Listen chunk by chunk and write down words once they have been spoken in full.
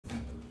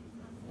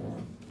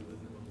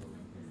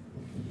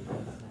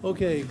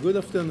Okay, good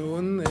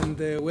afternoon and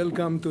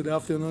welcome to the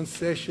afternoon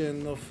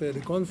session of the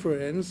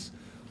conference.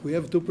 We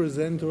have two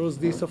presenters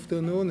this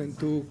afternoon and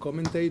two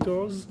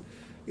commentators.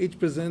 Each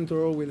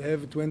presenter will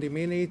have 20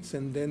 minutes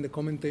and then the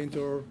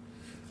commentator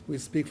will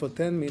speak for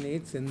 10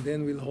 minutes and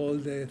then we'll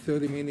hold a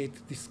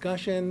 30-minute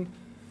discussion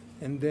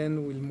and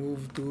then we'll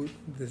move to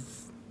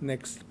this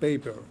next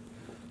paper.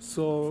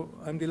 So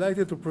I'm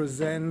delighted to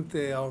present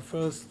our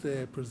first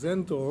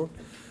presenter,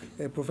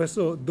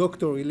 Professor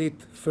Dr. Ilit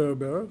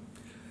Ferber.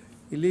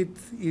 Ilit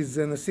is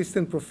an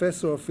assistant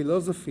professor of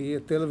philosophy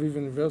at Tel Aviv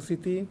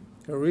University.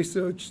 Her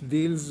research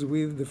deals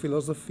with the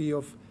philosophy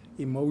of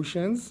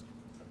emotions.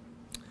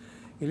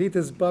 Ilit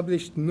has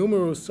published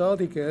numerous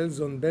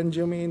articles on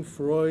Benjamin,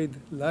 Freud,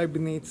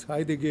 Leibniz,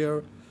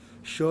 Heidegger,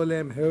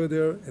 Scholem,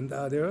 Herder, and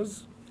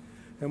others.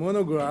 Her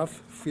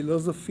monograph,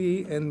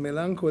 Philosophy and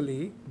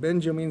Melancholy,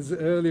 Benjamin's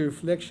Early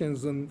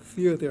Reflections on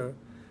Theater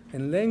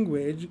and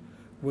Language,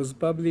 was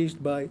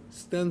published by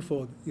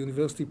Stanford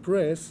University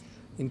Press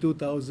in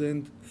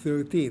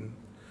 2013.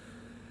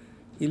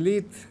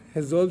 Ilit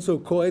has also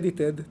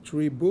co-edited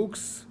 3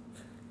 books,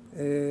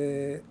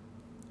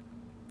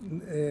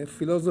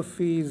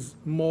 Philosophy's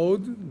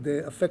Mode,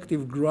 The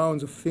Affective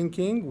Grounds of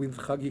Thinking with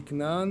Chagi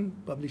Knan,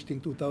 published in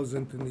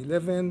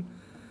 2011,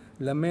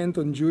 Lament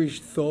on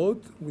Jewish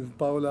Thought with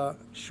Paula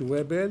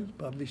Schwebel,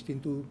 published in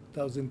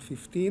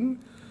 2015,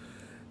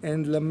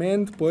 and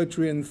Lament,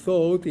 Poetry and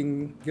Thought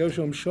in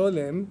Gershom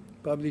Scholem,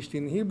 published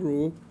in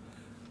Hebrew,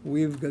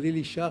 with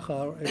Galili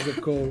Shachar as a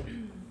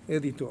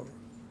co-editor.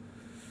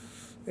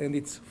 And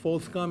it's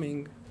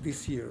forthcoming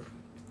this year.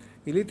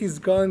 Ilit is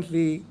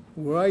currently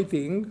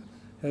writing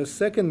her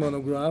second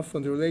monograph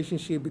on the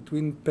relationship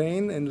between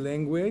pain and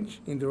language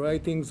in the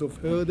writings of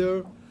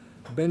Herder,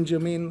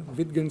 Benjamin,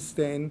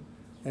 Wittgenstein,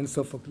 and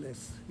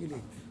Sophocles.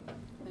 Ilit.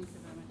 Thank you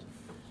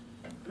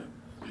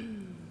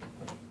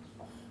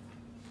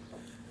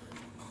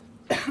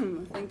very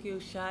much. Thank you,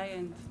 Shai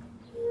and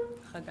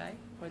Chagai,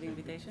 for the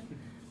invitation.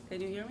 Can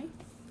you hear me?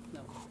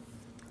 No.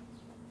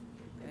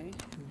 Okay.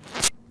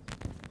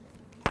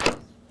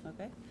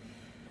 Okay.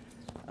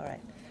 All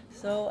right.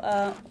 So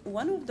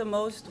one of the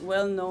most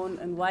well-known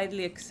and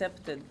widely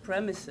accepted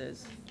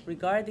premises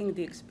regarding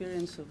the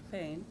experience of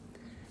pain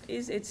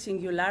is its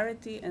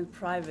singularity and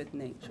private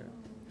nature.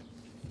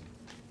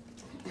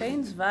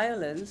 Pain's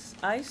violence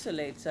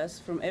isolates us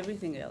from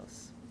everything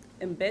else,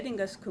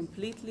 embedding us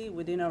completely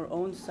within our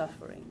own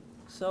suffering,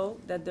 so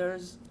that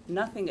there's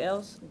nothing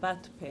else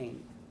but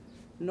pain.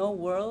 No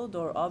world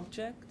or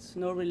objects,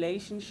 no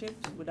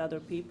relationships with other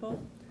people,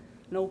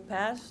 no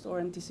past or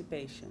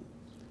anticipation,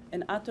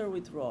 an utter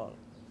withdrawal.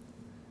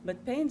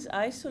 But pain's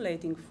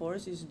isolating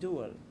force is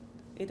dual.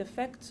 It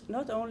affects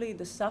not only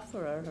the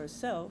sufferer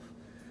herself,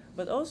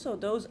 but also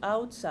those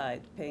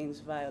outside pain's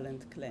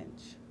violent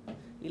clench.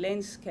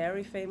 Elaine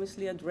Scarry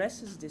famously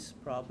addresses this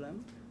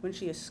problem when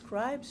she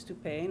ascribes to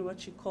pain what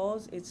she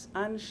calls its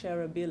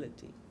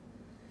unshareability.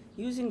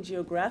 Using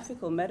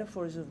geographical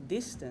metaphors of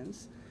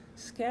distance,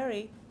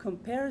 Scarry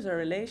compares our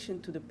relation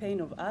to the pain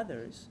of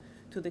others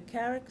to the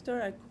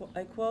character,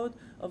 I quote,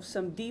 of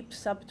some deep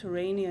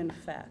subterranean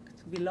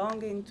fact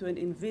belonging to an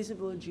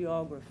invisible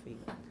geography.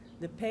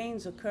 The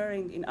pains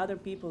occurring in other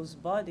people's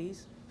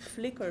bodies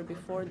flicker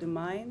before the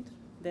mind,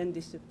 then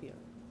disappear.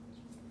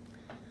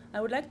 I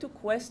would like to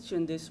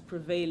question this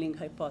prevailing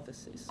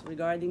hypothesis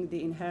regarding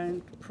the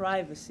inherent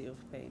privacy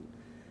of pain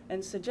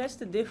and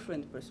suggest a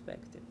different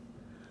perspective.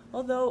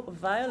 Although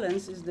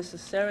violence is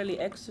necessarily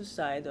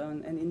exercised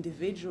on an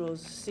individual's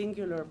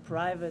singular,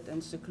 private,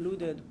 and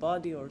secluded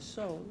body or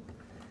soul,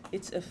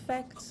 its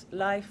effects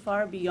lie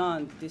far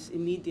beyond this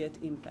immediate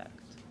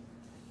impact,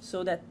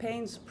 so that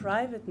pain's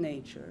private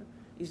nature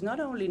is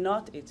not only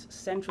not its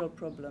central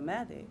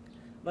problematic,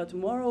 but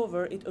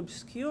moreover it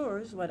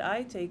obscures what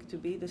I take to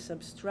be the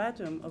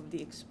substratum of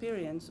the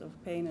experience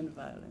of pain and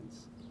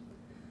violence.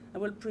 I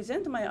will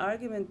present my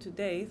argument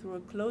today through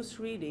a close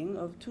reading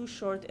of 2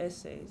 short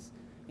essays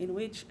in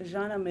which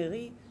Jean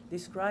Améry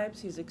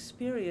describes his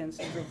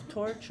experiences of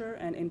torture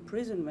and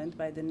imprisonment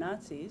by the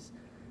Nazis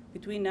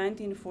between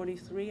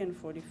 1943 and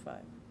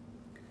 45.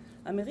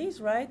 Améry's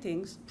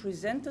writings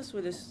present us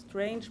with a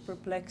strange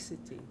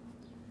perplexity.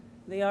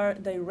 They are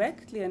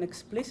directly and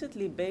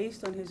explicitly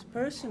based on his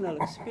personal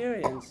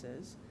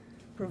experiences,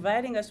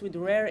 providing us with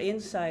rare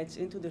insights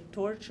into the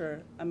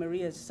torture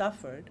Améry has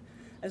suffered,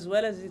 as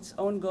well as its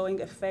ongoing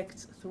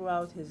effects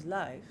throughout his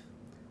life.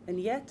 And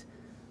yet,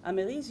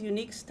 Améry's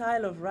unique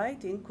style of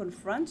writing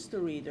confronts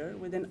the reader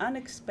with an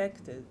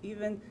unexpected,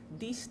 even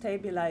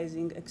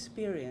destabilizing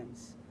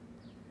experience.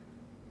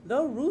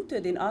 Though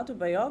rooted in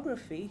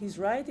autobiography, his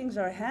writings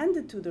are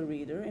handed to the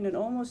reader in an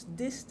almost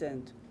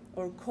distant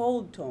or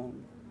cold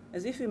tone,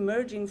 as if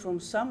emerging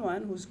from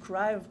someone whose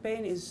cry of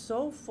pain is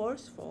so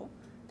forceful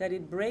that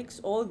it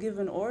breaks all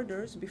given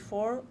orders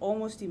before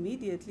almost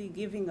immediately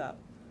giving up,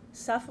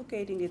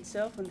 suffocating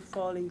itself and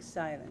falling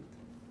silent.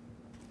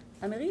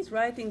 Améry's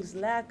writings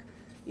lack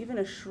even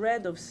a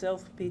shred of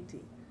self-pity,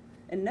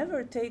 and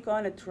never take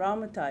on a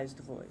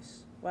traumatized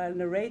voice while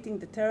narrating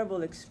the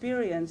terrible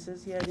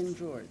experiences he had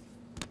endured.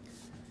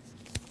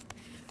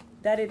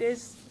 that it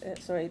is,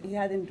 he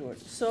had endured,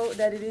 so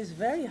that it is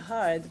very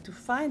hard to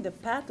find the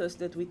pathos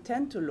that we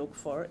tend to look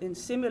for in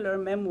similar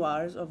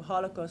memoirs of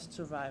Holocaust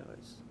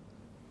survivors.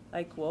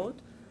 I quote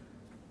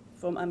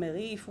from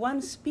Améry, "If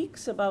one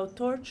speaks about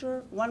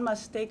torture, one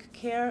must take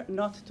care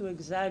not to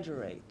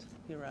exaggerate,"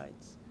 he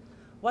writes.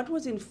 "What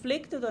was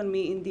inflicted on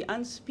me in the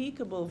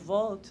unspeakable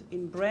vault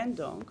in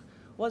Brandonk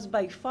was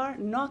by far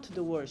not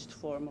the worst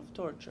form of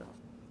torture,"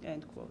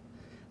 end quote.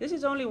 This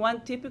is only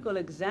one typical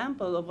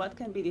example of what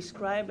can be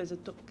described as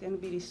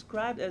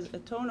a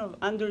tone of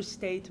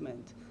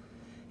understatement.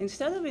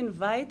 Instead of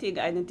inviting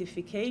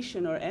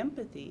identification or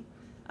empathy,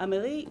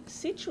 Améry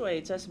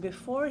situates us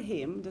before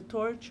him, the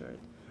tortured,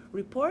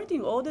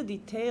 reporting all the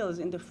details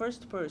in the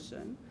first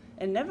person,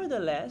 and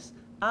nevertheless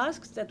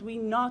asks that we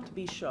not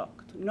be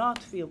shocked, not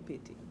feel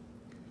pity.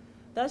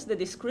 Thus, the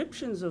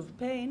descriptions of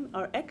pain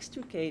are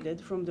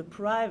extricated from the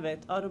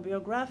private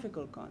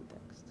autobiographical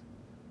context.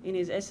 In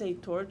his essay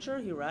Torture,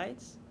 he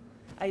writes,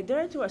 "I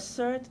dare to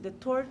assert that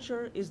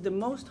torture is the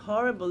most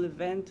horrible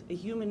event a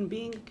human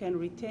being can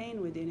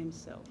retain within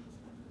himself.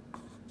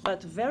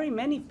 But very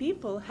many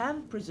people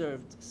have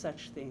preserved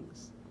such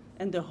things,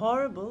 and the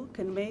horrible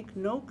can make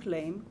no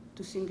claim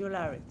to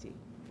singularity,"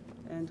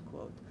 end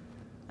quote.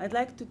 I'd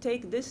like to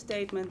take this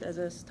statement as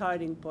a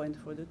starting point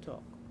for the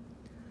talk.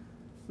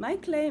 My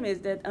claim is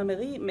that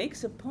Améry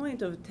makes a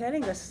point of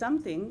telling us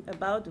something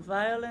about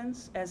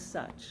violence as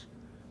such,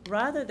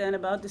 rather than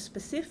about the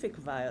specific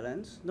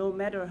violence, no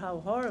matter how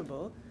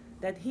horrible,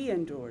 that he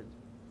endured.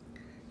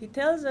 He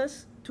tells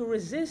us to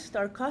resist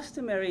our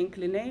customary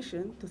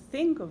inclination to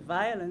think of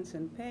violence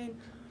and pain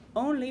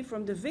only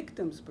from the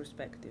victim's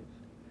perspective,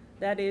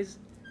 that is,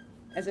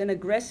 as an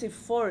aggressive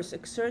force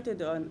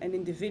exerted on an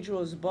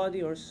individual's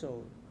body or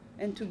soul,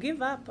 and to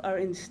give up our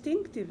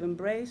instinctive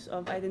embrace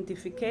of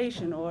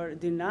identification or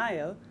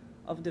denial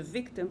of the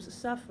victim's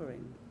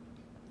suffering.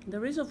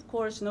 There is, of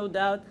course, no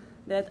doubt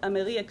that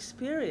Améry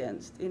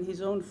experienced in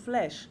his own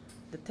flesh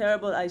the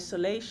terrible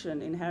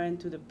isolation inherent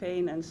to the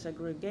pain and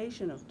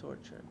segregation of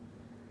torture.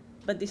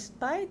 But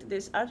despite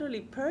this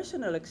utterly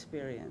personal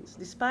experience,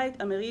 despite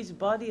Améry's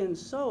body and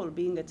soul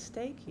being at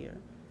stake here,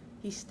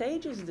 he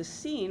stages the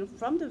scene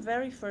from the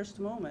very first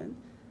moment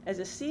as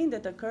a scene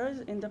that occurs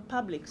in the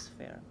public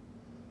sphere,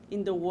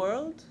 in the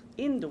world,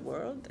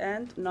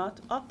 and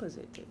not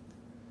opposite it.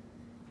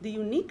 The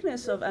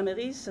uniqueness of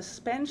Améry's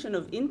suspension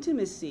of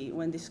intimacy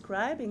when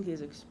describing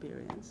his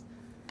experience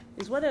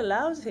is what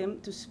allows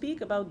him to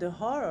speak about the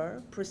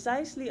horror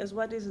precisely as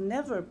what is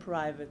never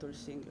private or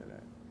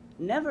singular,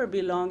 never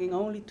belonging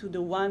only to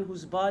the one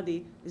whose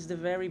body is the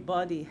very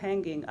body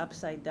hanging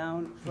upside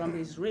down from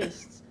his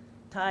wrists,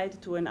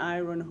 tied to an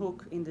iron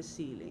hook in the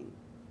ceiling.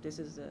 This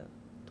is the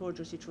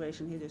torture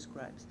situation he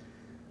describes.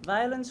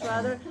 Violence,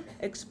 rather,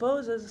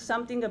 exposes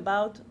something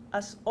about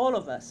us, all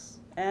of us,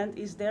 and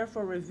is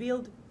therefore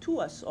revealed to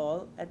us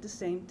all at the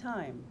same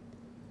time.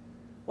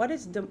 What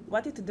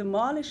it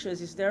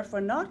demolishes is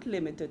therefore not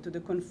limited to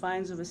the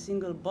confines of a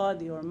single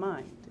body or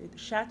mind. It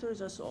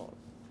shatters us all.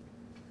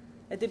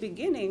 At the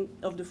beginning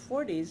of the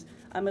 40s,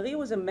 Améry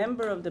was a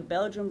member of the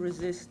Belgian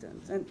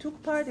resistance and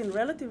took part in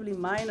relatively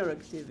minor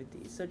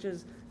activities, such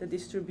as the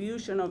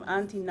distribution of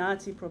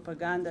anti-Nazi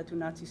propaganda to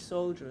Nazi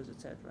soldiers,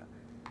 etc.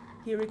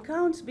 He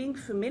recounts being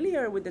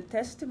familiar with the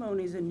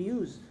testimonies and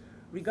news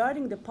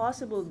regarding the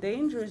possible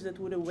dangers that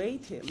would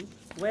await him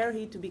were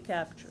he to be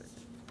captured.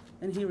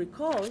 And he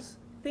recalls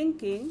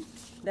thinking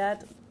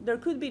that there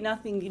could be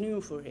nothing new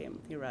for him,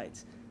 he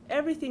writes.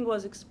 Everything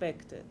was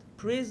expected: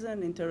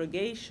 prison,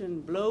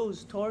 interrogation,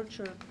 blows,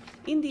 torture,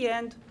 in the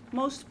end,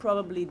 most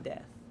probably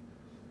death.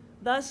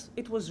 Thus,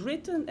 it was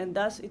written and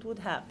thus it would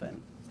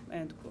happen,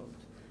 end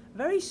quote.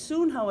 Very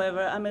soon, however,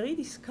 Améry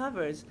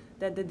discovers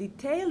that the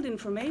detailed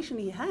information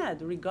he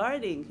had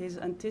regarding his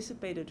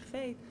anticipated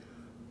fate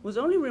was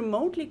only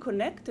remotely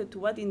connected to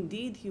what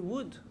indeed he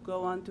would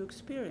go on to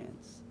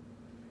experience.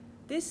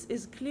 This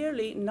is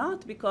clearly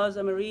not because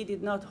Améry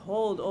did not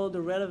hold all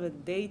the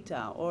relevant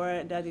data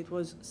or that it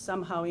was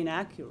somehow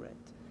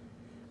inaccurate,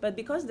 but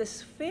because the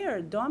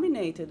sphere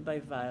dominated by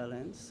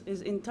violence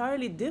is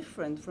entirely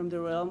different from the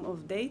realm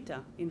of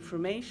data,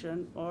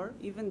 information, or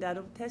even that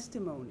of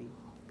testimony.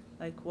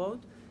 I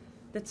quote,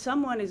 "That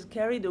someone is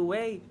carried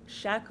away,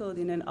 shackled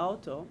in an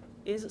auto,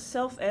 is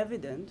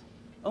self-evident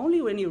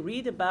only when you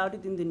read about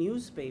it in the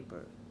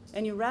newspaper,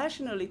 and you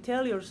rationally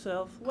tell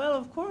yourself, well,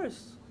 of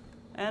course,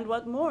 and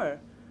what more?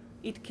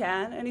 It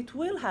can and it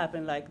will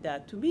happen like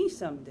that to me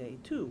someday,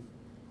 too.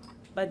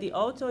 But the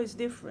auto is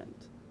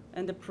different,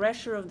 and the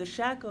pressure of the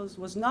shackles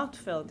was not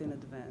felt in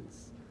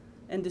advance,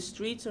 and the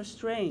streets are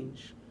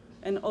strange,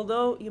 and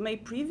although you may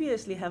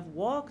previously have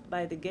walked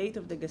by the gate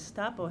of the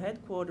Gestapo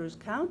headquarters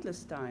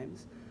countless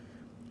times,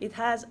 it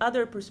has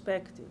other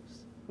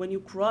perspectives when you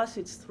cross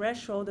its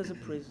threshold as a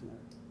prisoner.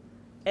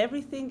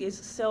 Everything is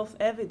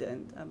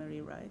self-evident,"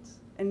 Améry writes,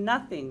 "and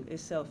nothing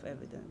is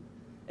self-evident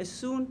as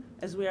soon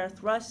as we are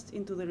thrust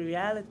into the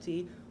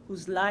reality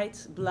whose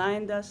lights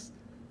blind us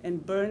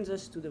and burns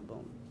us to the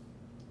bone."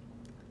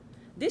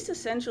 This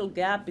essential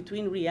gap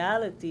between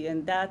reality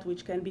and that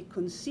which can be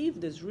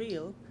conceived as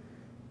real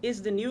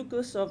is the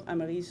nucleus of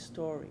Améry's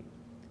story.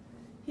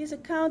 His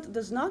account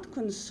does not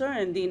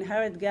concern the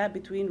inherent gap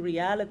between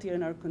reality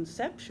and our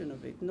conception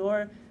of it,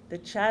 nor the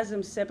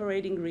chasm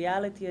separating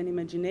reality and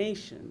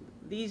imagination.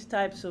 These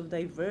types of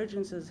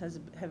divergences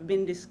have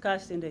been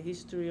discussed in the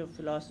history of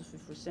philosophy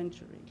for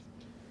centuries.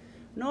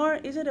 Nor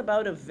is it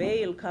about a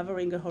veil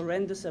covering a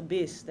horrendous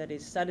abyss that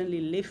is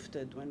suddenly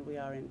lifted when we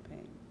are in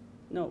pain.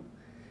 No,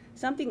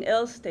 something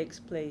else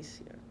takes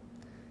place here.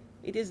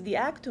 It is the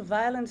act of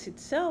violence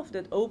itself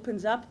that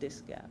opens up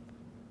this gap.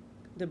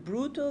 The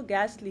brutal,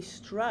 ghastly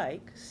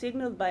strike,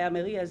 signaled by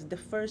Améry as the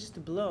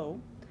first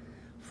blow,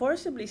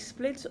 forcibly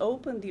splits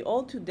open the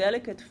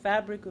all-too-delicate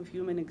fabric of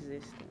human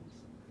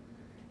existence.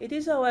 It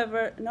is,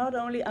 however, not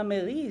only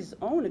Améry's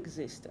own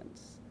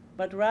existence,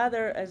 but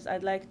rather, as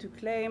I'd like to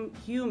claim,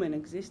 human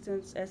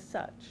existence as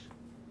such.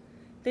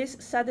 This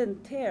sudden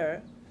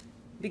tear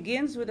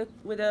begins with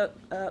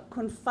a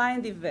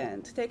confined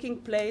event taking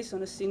place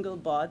on a single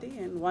body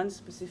in one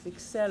specific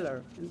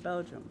cellar in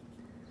Belgium.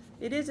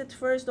 It is at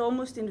first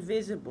almost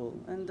invisible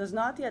and does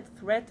not yet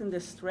threaten the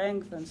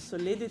strength and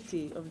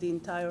solidity of the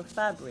entire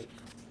fabric.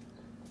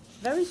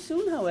 Very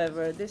soon,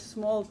 however, this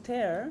small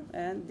tear,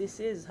 and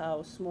this is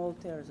how small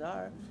tears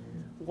are,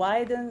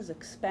 widens,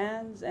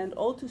 expands, and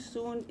all too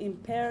soon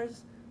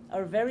impairs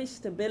our very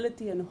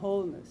stability and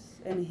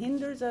wholeness and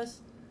hinders us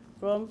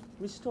from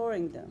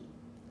restoring them.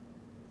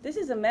 This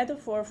is a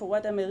metaphor for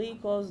what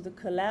Améry calls the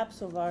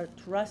collapse of our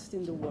trust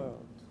in the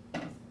world.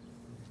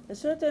 A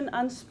certain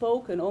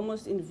unspoken,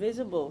 almost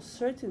invisible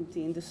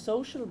certainty in the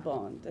social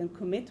bond and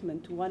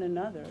commitment to one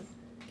another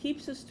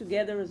keeps us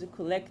together as a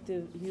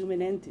collective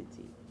human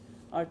entity.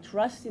 Our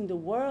trust in the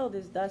world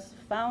is thus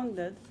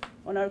founded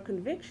on our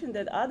conviction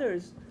that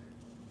others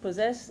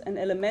possess an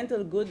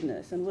elemental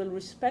goodness and will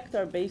respect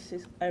our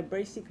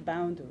basic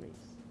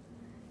boundaries.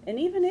 And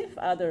even if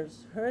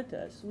others hurt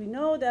us, we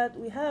know that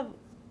we have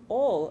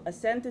all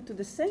assented to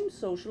the same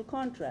social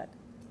contract,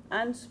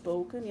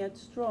 unspoken yet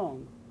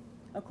strong,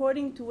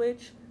 according to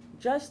which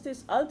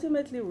justice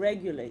ultimately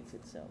regulates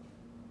itself.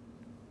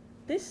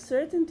 This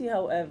certainty,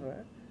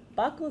 however,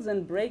 buckles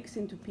and breaks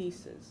into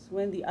pieces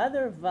when the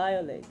other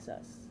violates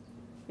us.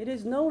 It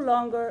is no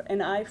longer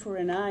an eye for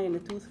an eye and a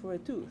tooth for a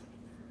tooth,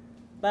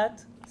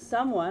 but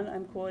someone,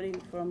 I'm quoting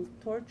from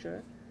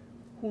Torture,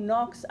 who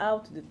knocks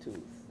out the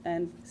tooth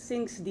and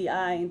sinks the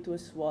eye into a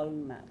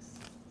swollen mass.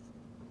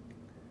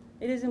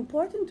 It is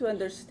important to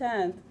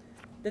understand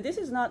that this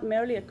is not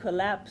merely a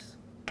collapse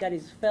that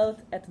is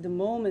felt at the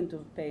moment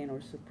of pain or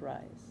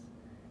surprise,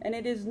 and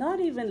it is not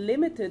even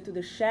limited to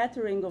the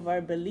shattering of our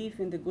belief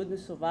in the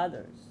goodness of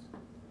others.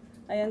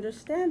 I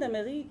understand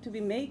Améry to be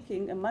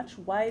making a much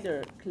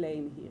wider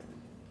claim here.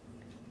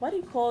 What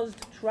he calls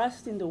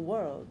trust in the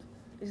world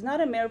is not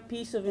a mere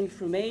piece of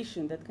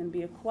information that can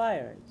be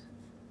acquired.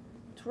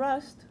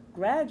 Trust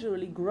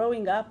gradually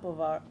growing up of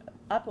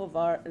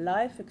our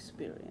life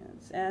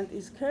experience and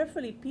is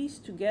carefully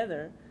pieced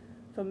together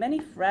from many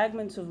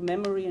fragments of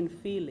memory and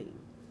feeling.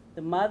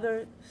 The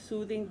mother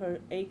soothing her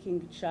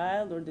aching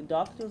child, or the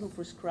doctor who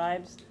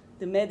prescribes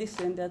the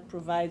medicine that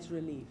provides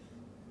relief.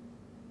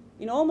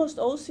 In almost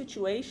all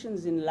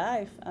situations in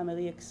life,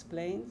 Améry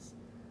explains,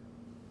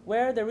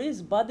 where there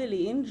is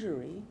bodily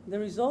injury,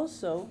 there is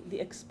also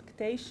the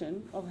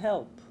expectation of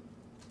help.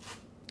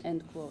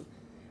 End quote.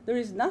 There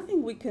is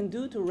nothing we can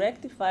do to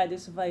rectify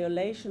this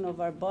violation of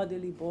our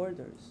bodily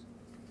borders.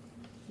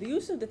 The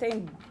use of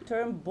the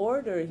term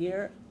border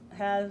here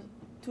has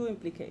two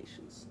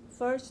implications.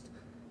 First,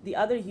 the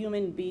other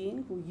human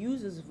being who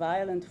uses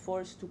violent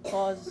force to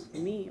cause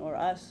me or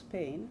us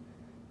pain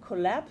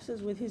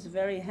collapses with his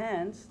very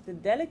hands the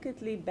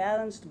delicately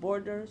balanced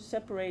border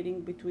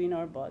separating between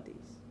our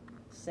bodies.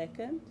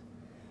 Second,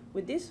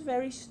 with this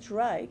very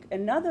strike,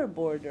 another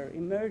border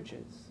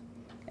emerges,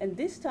 and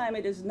this time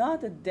it is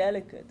not a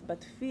delicate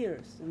but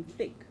fierce and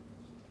thick.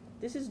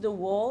 This is the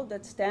wall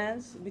that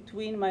stands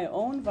between my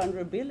own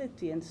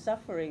vulnerability and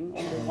suffering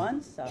on the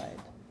one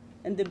side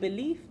and the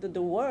belief that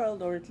the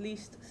world, or at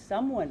least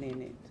someone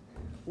in it,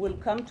 will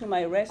come to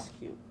my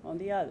rescue on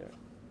the other.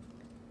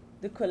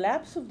 The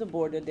collapse of the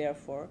border,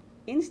 therefore,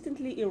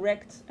 instantly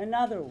erects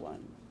another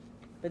one,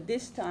 but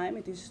this time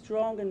it is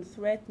strong and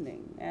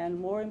threatening, and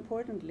more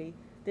importantly,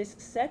 this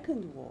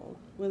second wall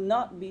will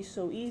not be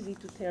so easy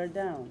to tear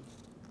down.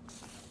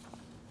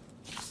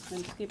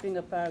 I'm skipping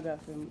a paragraph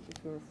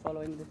if you're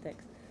following the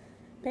text.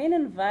 Pain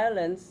and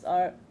violence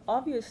are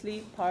obviously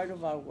part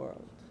of our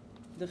world,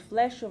 the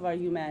flesh of our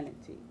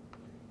humanity,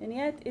 and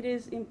yet it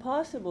is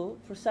impossible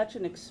for such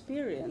an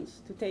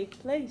experience to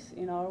take place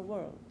in our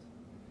world.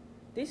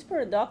 This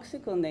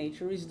paradoxical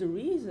nature is the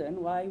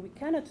reason why we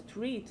cannot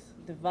treat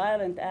the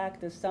violent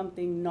act as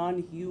something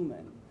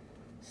non-human,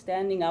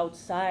 standing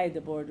outside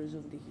the borders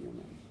of the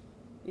human.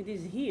 It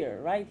is here,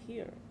 right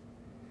here.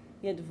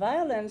 Yet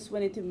violence,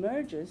 when it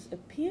emerges,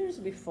 appears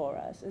before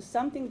us as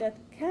something that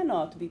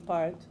cannot be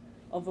part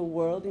of a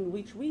world in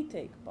which we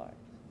take part.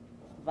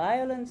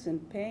 Violence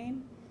and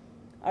pain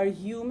are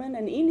human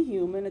and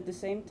inhuman at the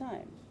same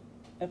time.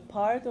 a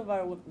part of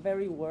our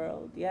very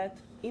world, yet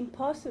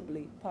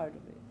impossibly part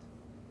of it.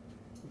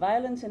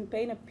 Violence and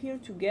pain appear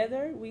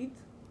together with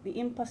the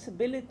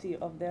impossibility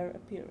of their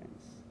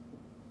appearance.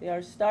 They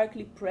are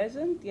starkly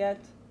present, yet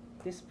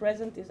this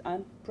presence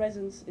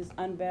is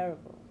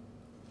unbearable.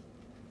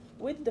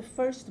 With the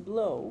first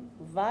blow,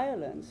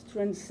 violence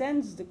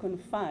transcends the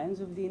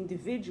confines of the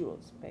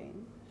individual's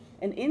pain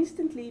and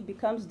instantly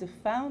becomes the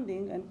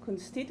founding and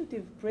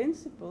constitutive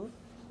principle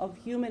of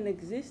human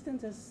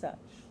existence as such.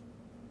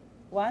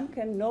 One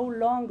can no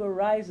longer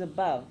rise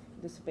above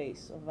the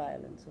space of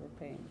violence or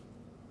pain.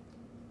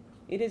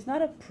 It is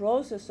not a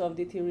process of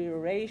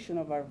deterioration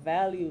of our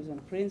values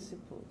and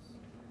principles,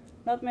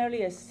 not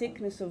merely a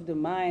sickness of the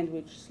mind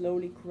which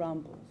slowly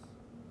crumbles.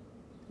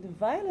 The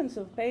violence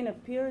of pain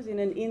appears in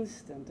an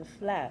instant, a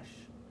flash,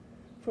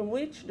 from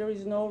which there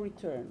is no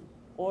return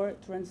or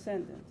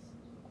transcendence.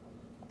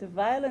 The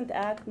violent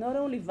act not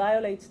only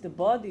violates the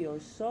body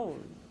or soul,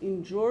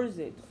 injures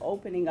it,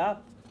 opening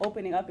up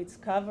its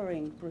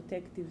covering,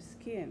 protective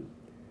skin.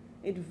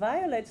 It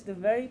violates the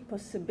very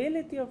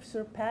possibility of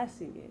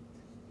surpassing it.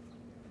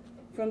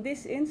 From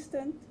this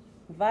instant,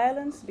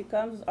 violence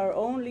becomes our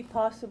only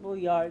possible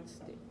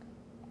yardstick.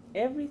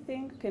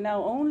 Everything can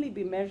now only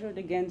be measured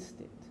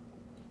against it,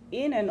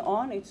 in and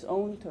on its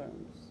own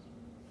terms.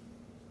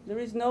 There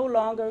is no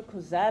longer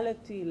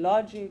causality,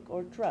 logic,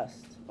 or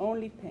trust,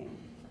 only pain.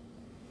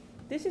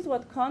 This is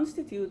what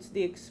constitutes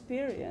the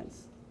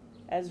experience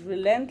as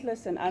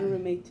relentless and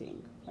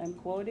unremitting. I'm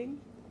quoting,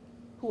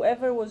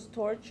 "Whoever was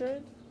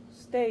tortured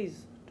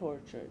stays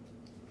tortured.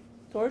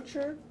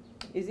 Torture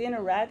is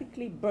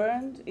ineradicably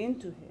burned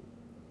into him,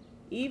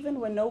 even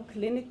when no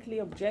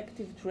clinically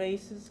objective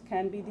traces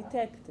can be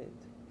detected."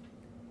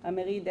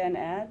 Améry then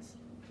adds,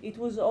 "It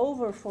was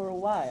over for a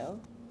while,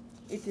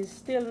 it is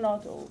still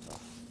not over.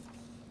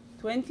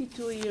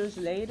 22 years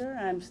later,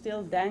 I'm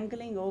still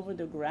dangling over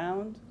the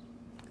ground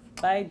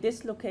by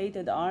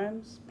dislocated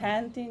arms,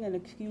 panting and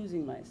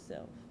accusing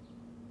myself.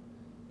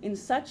 In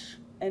such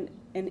an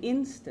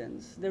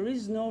instance, there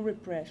is no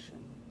repression.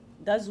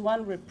 Does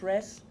one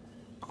repress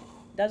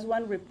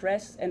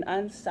an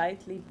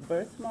unsightly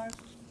birthmark?"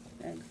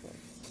 End quote.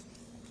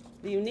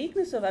 The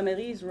uniqueness of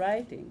Améry's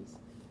writings,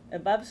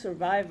 above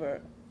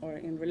survivor or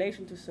in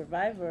relation to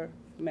survivor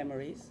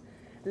memories,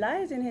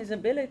 lies in his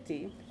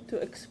ability to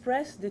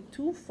express the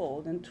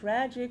twofold and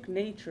tragic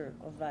nature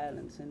of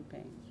violence and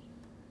pain.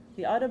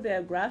 The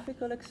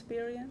autobiographical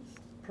experience,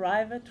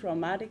 private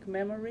traumatic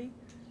memory,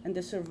 and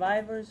the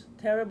survivor's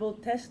terrible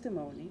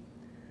testimony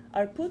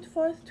are put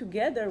forth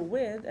together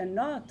with, and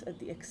not at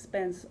the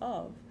expense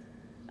of,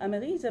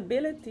 Améry's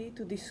ability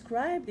to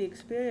describe the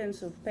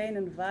experience of pain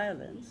and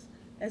violence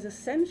as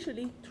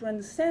essentially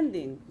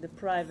transcending the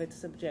private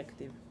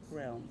subjective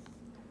realm.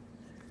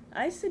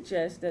 I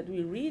suggest that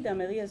we read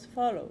Améry as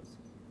follows.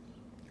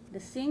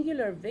 The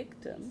singular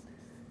victim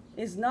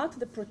is not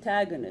the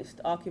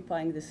protagonist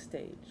occupying the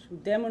stage, who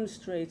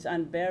demonstrates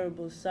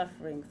unbearable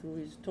suffering through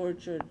his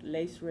tortured,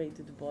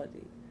 lacerated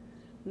body,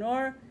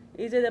 nor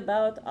is it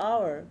about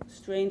our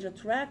strange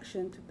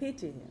attraction to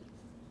pity him.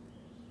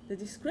 The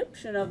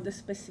description of the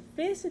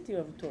specificity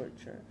of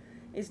torture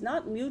is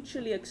not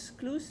mutually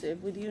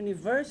exclusive with the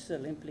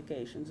universal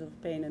implications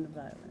of pain and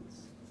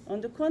violence. On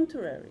the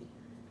contrary,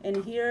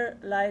 and here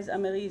lies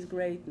Améry's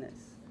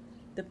greatness,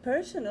 the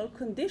personal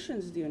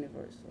conditions the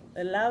universal,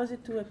 allows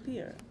it to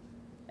appear,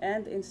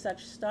 and in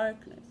such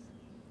starkness.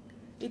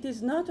 It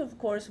is not, of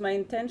course, my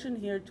intention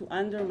here to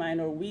undermine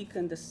or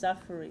weaken the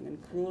suffering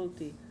and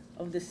cruelty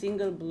of the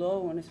single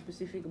blow on a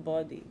specific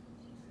body.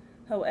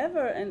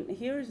 However, and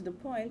here is the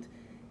point,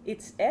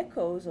 its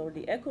echoes, or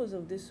the echoes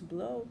of this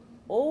blow,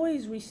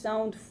 always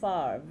resound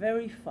far,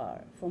 very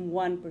far, from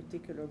one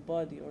particular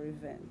body or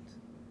event.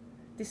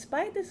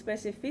 Despite the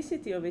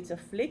specificity of its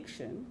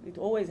affliction, it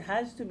always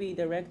has to be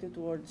directed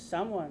towards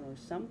someone or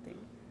something.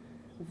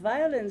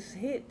 Violence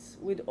hits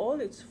with all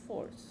its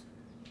force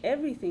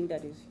everything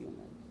that is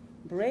human,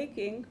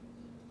 breaking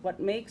what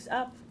makes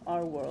up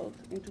our world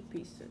into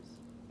pieces.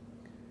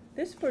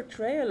 This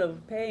portrayal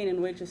of pain,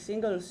 in which a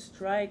single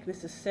strike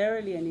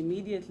necessarily and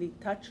immediately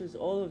touches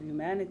all of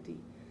humanity,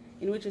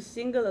 in which a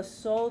single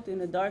assault in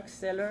a dark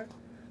cellar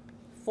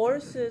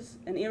forces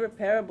an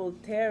irreparable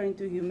tear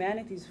into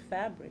humanity's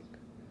fabric,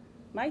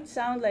 might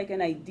sound like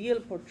an ideal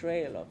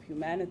portrayal of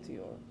humanity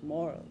or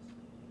morals.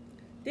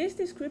 This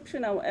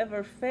description,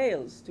 however,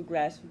 fails to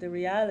grasp the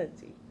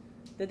reality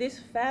that this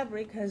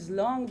fabric has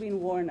long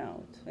been worn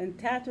out and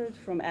tattered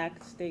from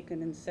acts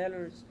taken in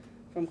cellars,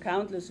 from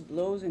countless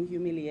blows and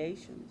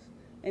humiliations,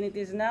 and it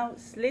is now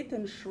slit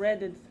and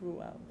shredded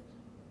throughout.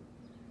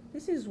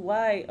 This is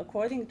why,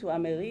 according to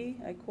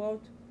Améry, I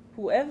quote,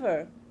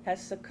 "Whoever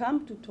has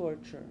succumbed to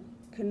torture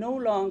can no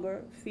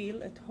longer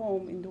feel at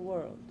home in the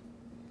world."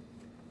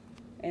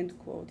 End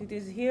quote. It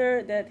is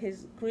here that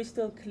his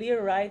crystal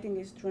clear writing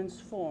is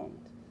transformed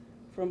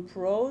from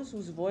prose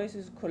whose voice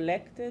is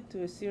collected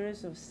to a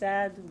series of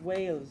sad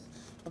wails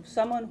of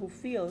someone who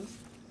feels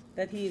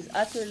that he is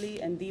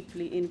utterly and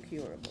deeply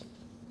incurable.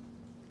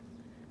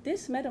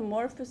 This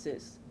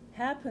metamorphosis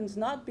happens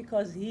not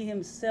because he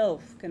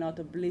himself cannot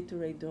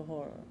obliterate the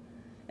horror,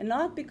 and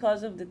not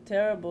because of the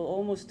terrible,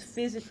 almost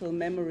physical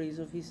memories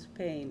of his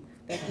pain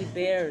that he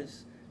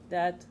bears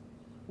that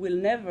will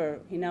never,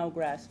 he now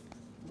grasps,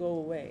 go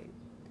away.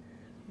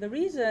 The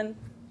reason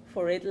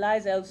for it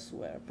lies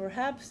elsewhere,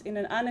 perhaps in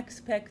an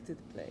unexpected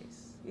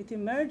place. It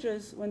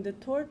emerges when the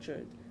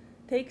tortured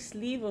takes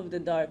leave of the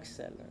dark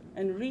cellar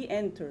and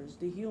re-enters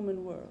the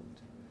human world.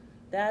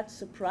 That,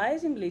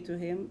 surprisingly to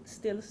him,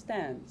 still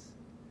stands.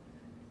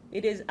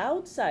 It is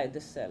outside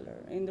the cellar,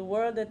 in the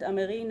world that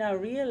Améry now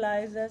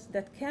realizes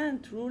that can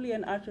truly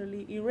and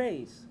utterly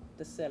erase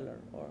the cellar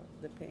or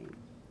the pain.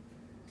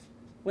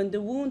 When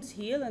the wounds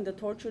heal and the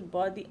tortured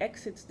body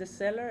exits the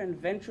cellar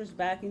and ventures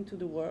back into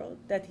the world,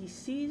 that he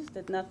sees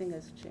that nothing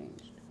has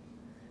changed.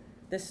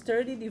 The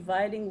sturdy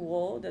dividing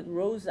wall that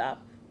rose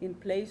up in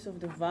place of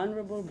the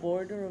vulnerable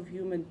border of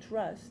human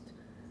trust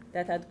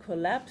that had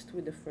collapsed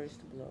with the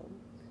first blow,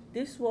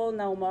 this wall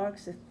now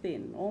marks a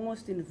thin,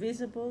 almost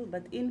invisible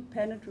but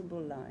impenetrable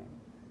line.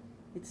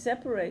 It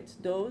separates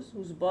those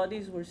whose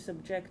bodies were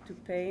subject to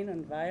pain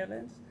and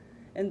violence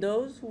and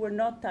those who were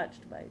not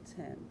touched by its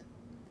hand.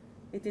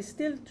 It is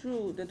still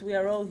true that we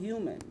are all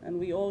human and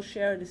we all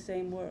share the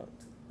same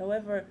world.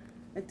 However,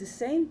 at the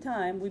same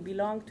time, we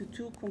belong to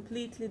two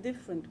completely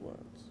different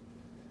worlds,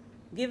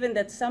 given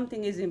that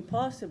something is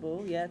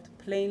impossible, yet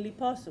plainly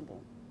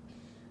possible.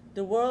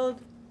 The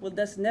world will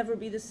thus never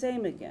be the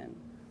same again,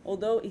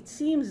 although it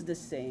seems the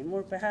same,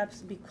 or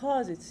perhaps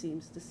because it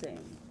seems the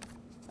same.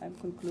 I'm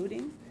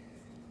concluding.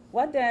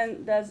 What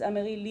then does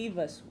Améry leave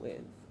us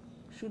with?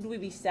 Should we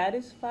be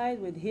satisfied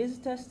with his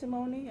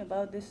testimony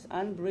about this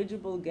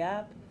unbridgeable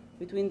gap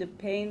between the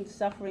pain,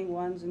 suffering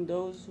ones and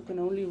those who can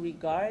only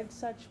regard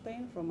such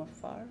pain from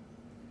afar?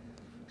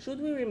 Should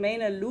we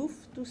remain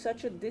aloof to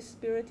such a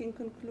dispiriting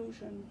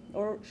conclusion?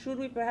 Or should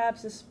we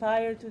perhaps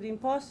aspire to the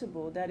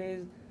impossible, that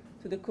is,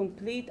 to the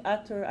complete,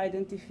 utter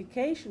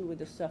identification with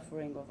the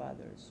suffering of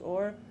others,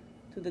 or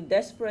to the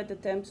desperate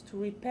attempts to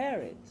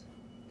repair it?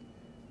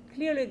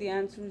 Clearly the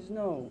answer is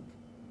no.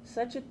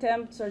 Such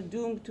attempts are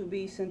doomed to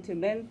be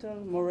sentimental,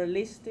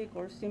 moralistic,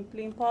 or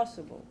simply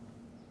impossible,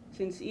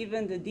 since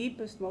even the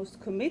deepest,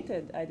 most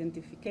committed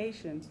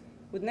identification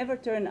would never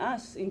turn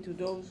us into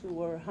those who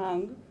were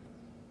hung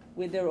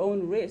with their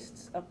own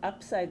wrists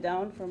upside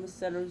down from a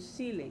cellar's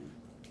ceiling.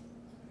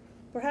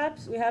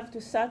 Perhaps we have to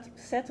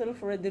settle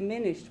for a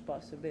diminished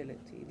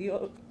possibility,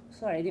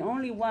 the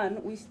only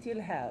one we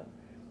still have,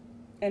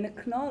 and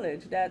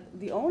acknowledge that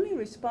the only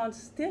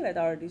response still at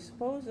our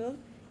disposal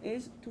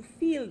is to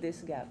feel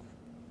this gap,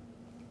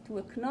 to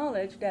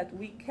acknowledge that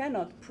we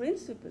cannot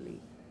principally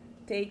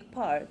take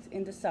part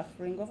in the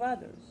suffering of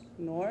others,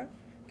 nor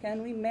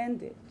can we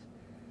mend it.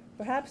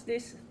 Perhaps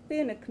this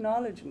thin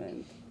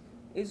acknowledgement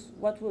is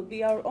what will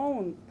be our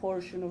own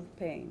portion of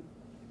pain,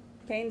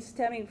 pain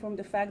stemming from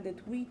the fact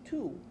that we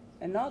too,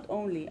 and not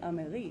only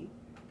Améry,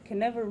 can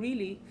never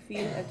really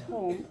feel at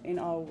home in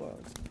our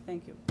world.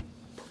 Thank you.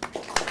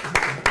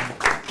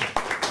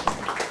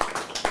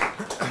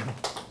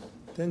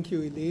 Thank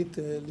you, Ilit.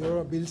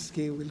 Leora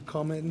Bilsky will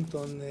comment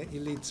on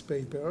Ilit's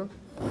paper.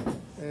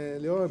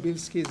 Leora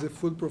Bilsky is a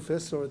full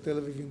professor at Tel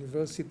Aviv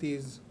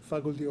University's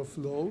Faculty of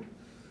Law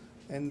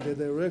and the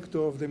director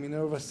of the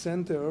Minerva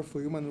Center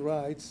for Human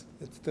Rights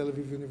at Tel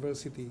Aviv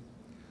University.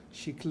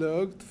 She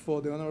clerked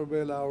for the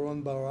Honorable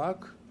Aaron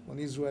Barak on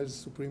Israel's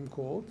Supreme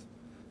Court.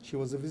 She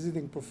was a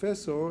visiting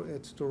professor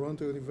at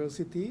Toronto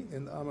University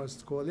and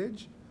Amherst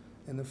College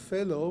and a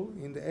fellow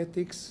in the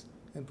Ethics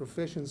and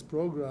Professions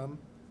program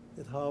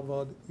at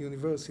Harvard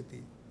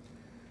University.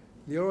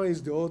 Leora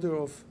is the author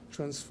of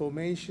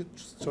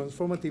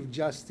Transformative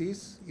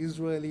Justice,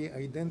 Israeli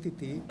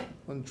Identity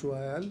on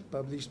Trial,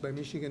 published by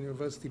Michigan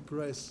University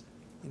Press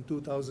in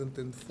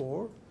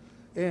 2004,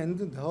 and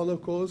The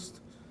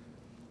Holocaust,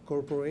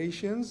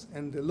 Corporations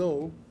and the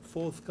Law,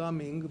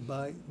 forthcoming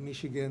by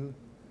Michigan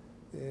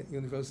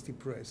University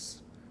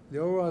Press.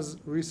 Leora's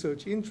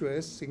research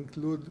interests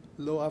include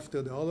law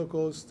after the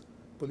Holocaust,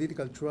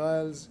 political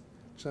trials,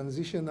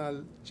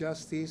 transitional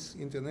justice,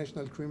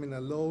 international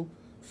criminal law,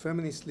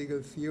 feminist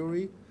legal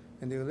theory,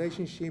 and the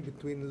relationship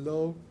between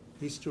law,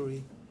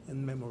 history,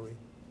 and memory.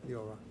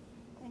 Leora.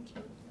 Thank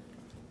you.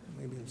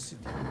 Maybe I'll sit.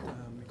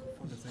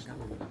 המיקרופון הזה גם.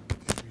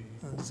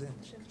 זה.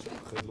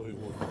 אחרי לא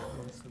יראו.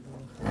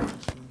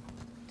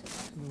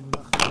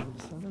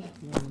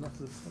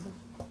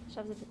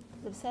 עכשיו זה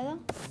בסדר?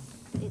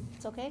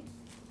 It's okay?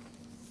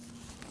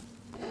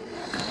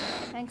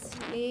 Thanks,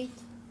 Ilit.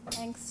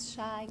 Thanks,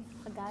 Shai,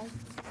 Hagai.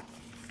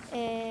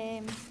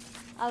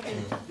 I'll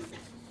read.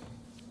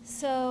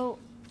 So,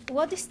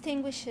 what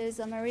distinguishes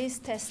Améry's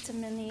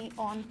testimony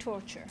on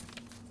torture?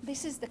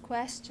 This is the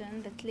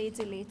question that leads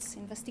Ilit's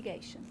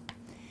investigation.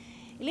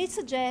 Ilit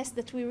suggests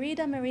that we read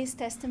Améry's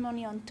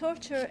testimony on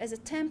torture as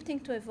attempting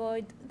to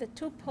avoid the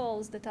two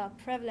poles that are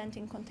prevalent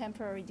in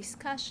contemporary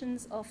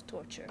discussions of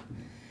torture.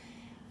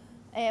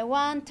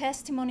 One,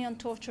 testimony on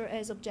torture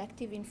as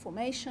objective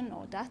information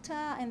or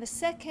data, and the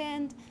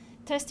second,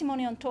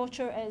 testimony on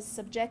torture as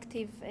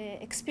subjective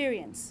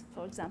experience,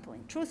 for example,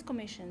 in truth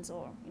commissions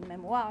or in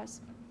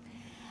memoirs.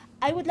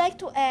 I would like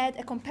to add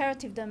a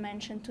comparative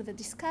dimension to the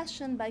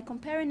discussion by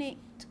comparing it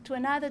to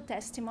another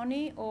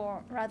testimony,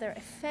 or rather a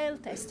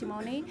failed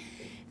testimony,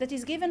 that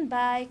is given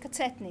by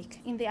Katzetnik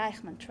in the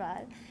Eichmann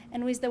trial,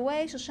 and with the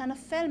way Shoshana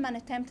Feldman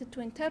attempted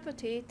to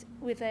interpret it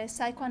with a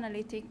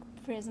psychoanalytic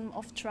prism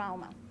of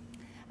trauma.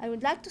 I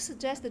would like to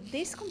suggest that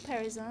this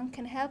comparison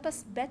can help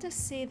us better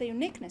see the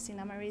uniqueness in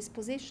Améry's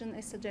position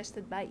as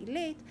suggested by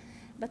Ilit,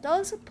 but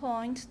also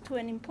point to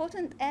an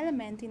important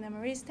element in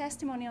Améry's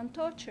testimony on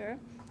torture,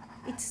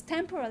 its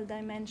temporal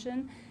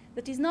dimension,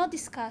 that is not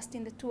discussed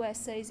in the two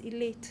essays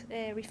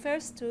Ilit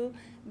refers to,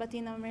 but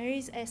in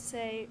Améry's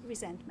essay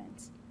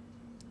Resentments.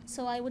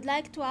 So I would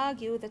like to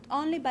argue that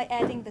only by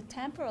adding the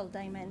temporal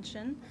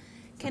dimension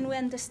can we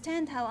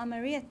understand how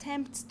Améry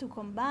attempts to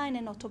combine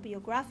an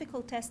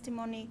autobiographical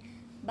testimony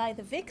by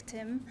the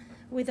victim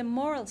with a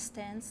moral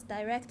stance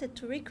directed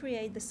to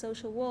recreate the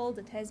social world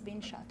that has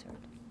been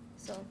shattered.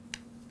 So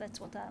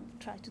that's what I'll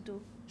try to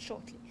do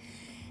shortly.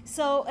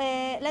 So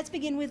let's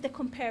begin with the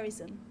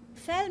comparison.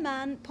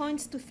 Feldman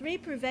points to three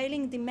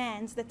prevailing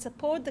demands that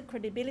support the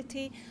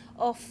credibility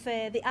of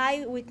the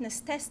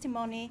eyewitness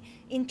testimony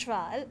in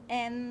trial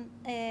and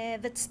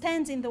that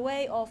stands in the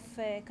way of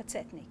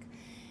Katzetnik.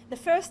 The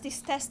first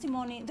is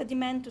testimony, the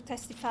demand to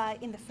testify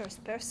in the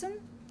first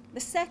person.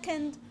 The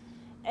second,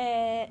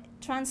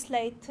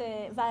 translate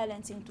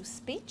violence into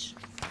speech.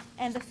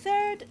 And the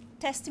third,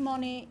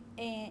 testimony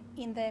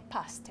in the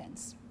past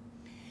tense.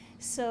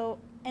 So,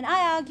 and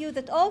I argue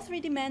that all three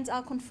demands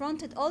are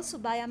confronted also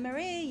by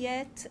Améry,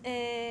 yet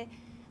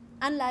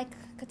unlike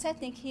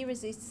Katzetnik, he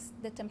resists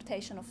the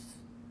temptation of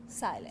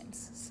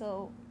silence.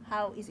 So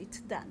how is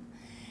it done?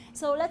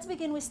 So let's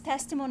begin with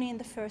testimony in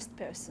the first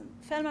person.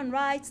 Feldman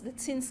writes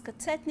that since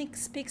Katzetnik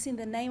speaks in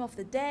the name of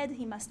the dead,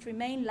 he must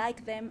remain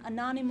like them,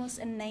 anonymous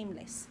and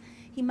nameless.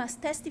 He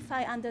must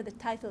testify under the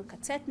title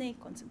Katzetnik,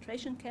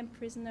 concentration camp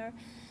prisoner,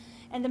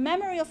 and the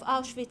memory of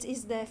Auschwitz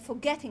is the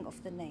forgetting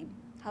of the name.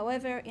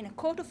 However, in a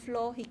court of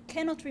law, he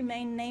cannot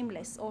remain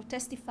nameless or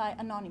testify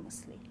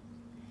anonymously.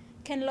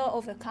 Can law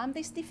overcome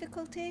this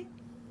difficulty?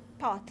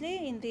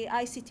 Partly. In the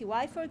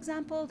ICTY, for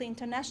example, the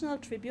International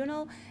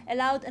Tribunal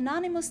allowed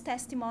anonymous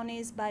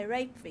testimonies by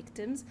rape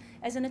victims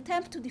as an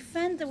attempt to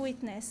defend the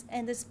witness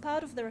and as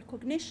part of the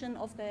recognition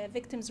of the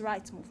victims'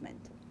 rights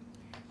movement.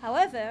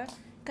 However,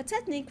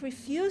 Katzetnik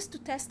refused to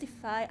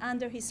testify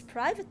under his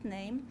private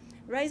name,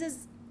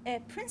 raises a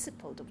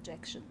principled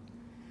objection.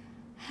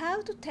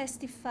 How to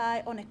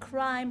testify on a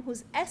crime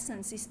whose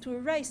essence is to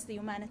erase the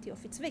humanity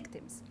of its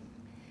victims,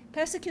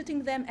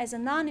 persecuting them as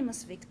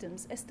anonymous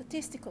victims, as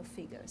statistical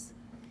figures.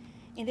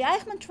 In the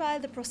Eichmann trial,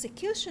 the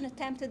prosecution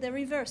attempted a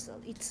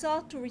reversal. It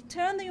sought to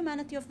return the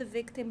humanity of the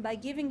victim by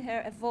giving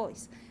her a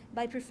voice,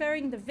 by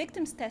preferring the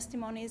victim's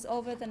testimonies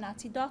over the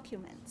Nazi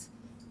documents.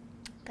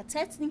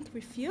 Katzetnik's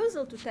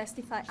refusal to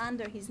testify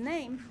under his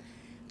name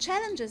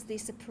challenges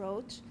this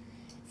approach.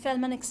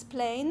 Feldman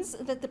explains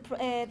that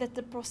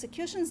the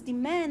prosecution's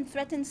demand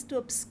threatens to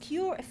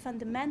obscure a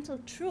fundamental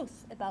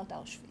truth about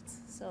Auschwitz.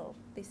 So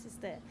this is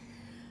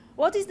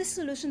what is the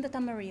solution that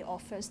Améry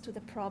offers to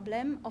the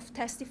problem of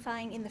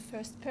testifying in the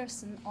first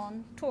person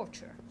on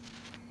torture?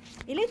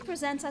 Ilit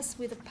presents us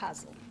with a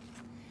puzzle.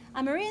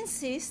 Améry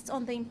insists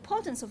on the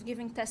importance of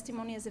giving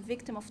testimony as a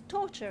victim of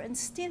torture, and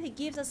still he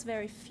gives us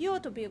very few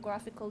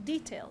autobiographical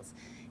details.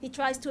 He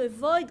tries to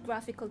avoid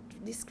graphical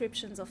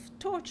descriptions of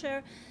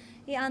torture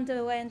he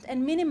underwent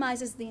and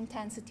minimizes the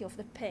intensity of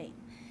the pain.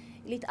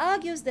 It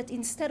argues that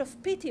instead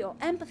of pity or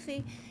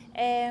empathy,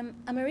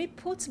 Améry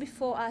puts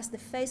before us the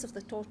face of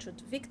the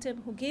tortured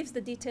victim who gives the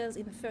details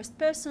in the first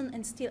person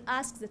and still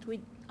asks that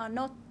we are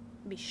not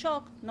be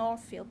shocked nor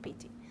feel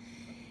pity.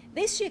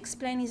 This, she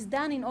explains, is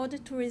done in order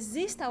to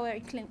resist our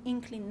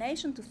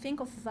inclination to think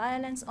of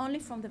violence only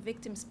from the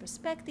victim's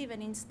perspective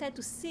and instead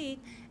to see it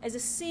as a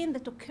scene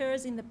that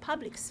occurs in the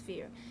public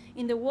sphere,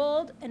 in the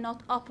world, and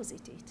not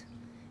opposite it.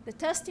 The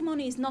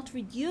testimony is not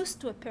reduced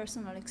to a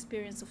personal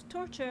experience of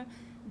torture,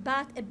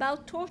 but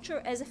about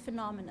torture as a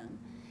phenomenon,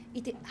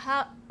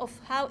 of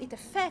how it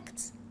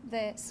affects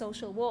the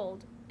social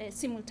world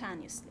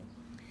simultaneously.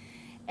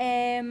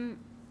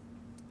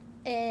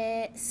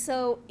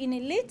 So in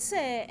Ilit's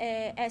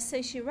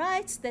essay, she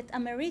writes that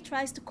Améry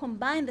tries to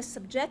combine the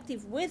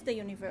subjective with the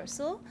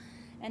universal,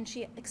 and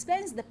she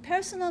explains the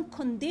personal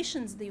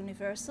conditions the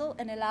universal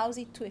and allows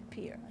it to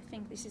appear. I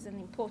think this is an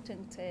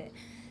important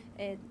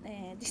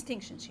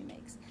distinction she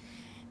makes.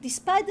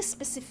 Despite the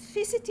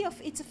specificity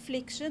of its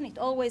affliction, it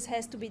always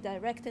has to be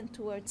directed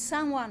towards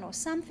someone or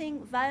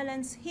something.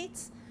 Violence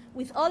hits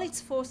with all its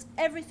force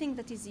everything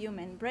that is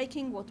human,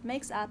 breaking what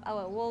makes up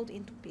our world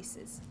into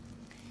pieces.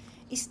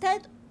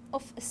 Instead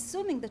of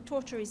assuming that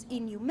torture is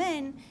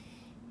inhumane,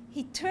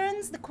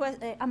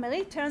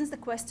 Améry turns the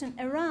question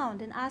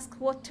around and asks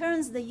what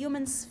turns the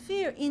human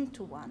sphere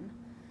into one.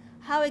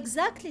 How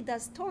exactly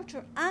does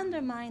torture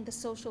undermine the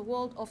social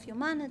world of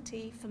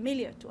humanity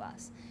familiar to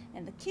us?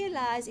 And the key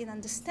lies in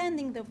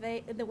understanding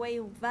the way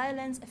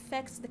violence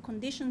affects the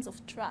conditions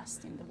of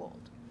trust in the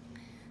world.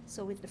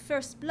 So with the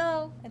first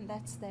blow, and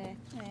that's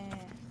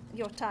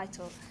your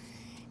title,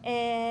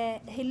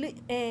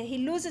 he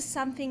loses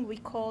something we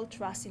call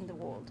trust in the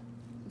world,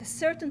 the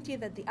certainty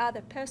that the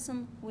other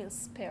person will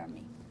spare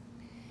me.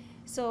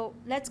 So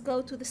let's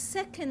go to the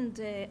second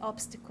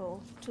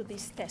obstacle to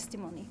this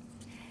testimony.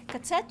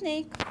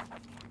 Katzetnik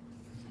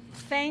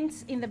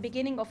faints in the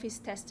beginning of his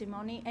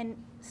testimony and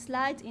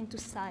slides into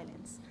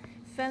silence.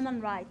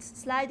 Feldman writes,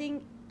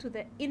 sliding to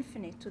the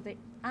infinite, to the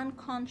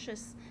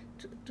unconscious,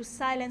 to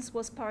silence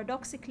was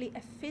paradoxically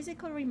a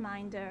physical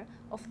reminder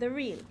of the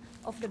real,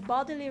 of the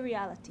bodily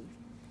reality.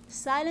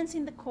 Silence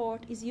in the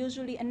court is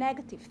usually a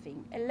negative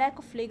thing, a lack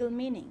of legal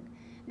meaning.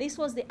 This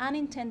was the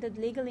unintended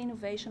legal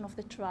innovation of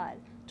the trial,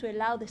 to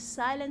allow the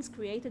silence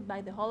created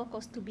by the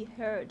Holocaust to be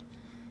heard,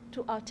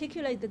 to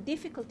articulate the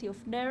difficulty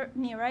of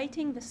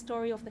narrating the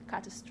story of the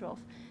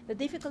catastrophe, the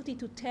difficulty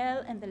to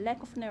tell and the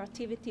lack of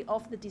narrativity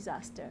of the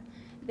disaster,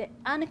 the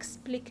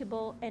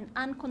unexplicable and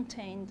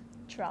uncontained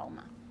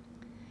trauma.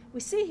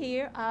 We see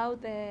here how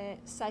the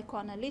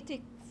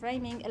psychoanalytic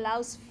framing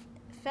allows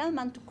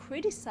Feldman to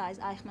criticize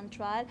Eichmann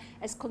trial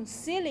as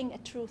concealing a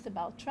truth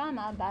about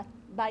trauma but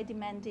by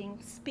demanding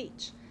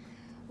speech.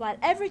 While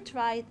every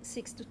trial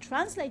seeks to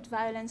translate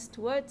violence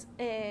towards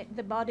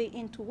the body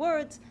into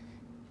words,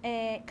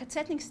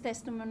 Katzetnik's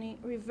testimony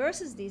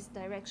reverses this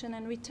direction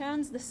and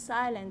returns the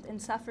silent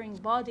and suffering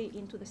body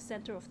into the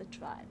center of the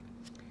trial.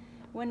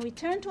 When we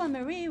turn to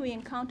Améry, we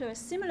encounter a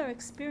similar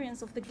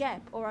experience of the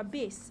gap or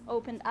abyss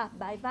opened up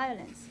by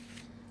violence.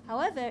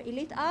 However,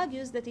 Ilit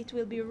argues that it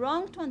will be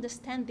wrong to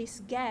understand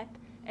this gap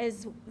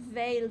as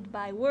veiled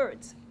by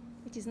words.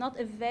 It is not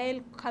a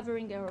veil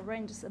covering a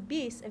horrendous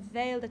abyss, a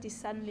veil that is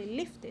suddenly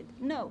lifted.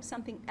 No,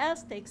 something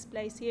else takes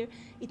place here.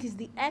 It is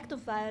the act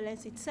of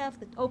violence itself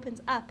that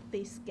opens up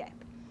this gap.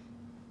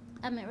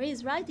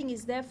 Améry's writing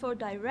is therefore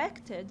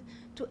directed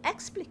to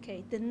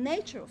explicate the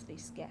nature of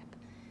this gap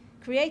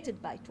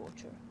created by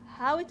torture,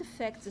 how it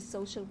affects the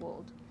social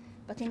world.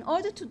 But in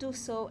order to do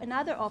so,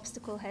 another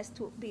obstacle has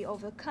to be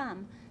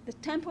overcome, the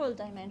temporal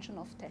dimension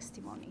of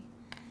testimony.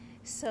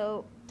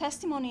 So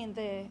testimony in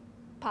the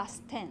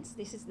past tense,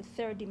 this is the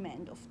third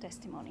demand of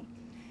testimony.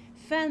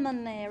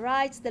 Feldman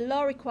writes, the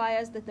law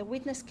requires that the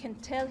witness can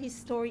tell his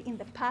story in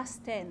the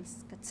past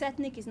tense.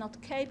 Katzetnik is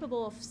not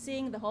capable of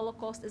seeing the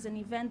Holocaust as an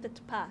event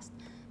that passed,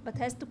 but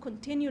has to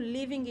continue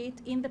living it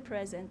in the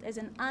present as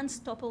an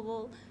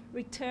unstoppable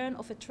return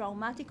of a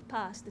traumatic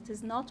past that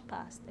has not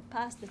passed, a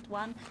past that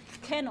one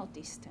cannot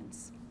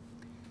distance.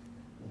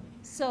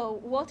 So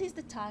what is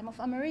the time of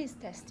Améry's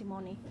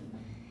testimony?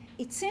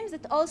 It seems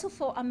that also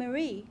for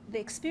Améry, the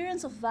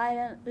experience of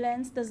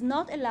violence does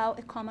not allow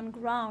a common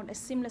ground, a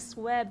seamless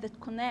web that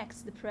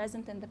connects the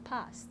present and the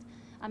past.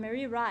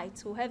 Améry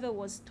writes, whoever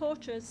was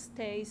tortured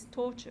stays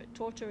tortured.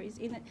 Torture is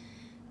in it,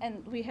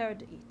 and we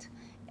heard it.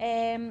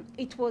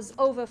 It was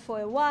over for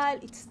a while,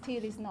 it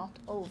still is not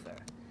over.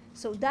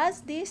 So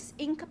does this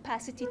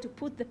incapacity to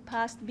put the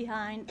past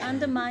behind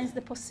undermines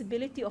the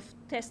possibility of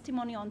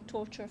testimony on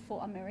torture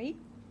for Améry?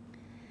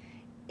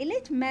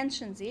 Ilit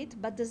mentions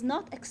it, but does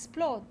not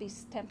explore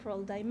this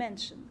temporal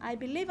dimension. I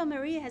believe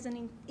Améry has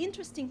an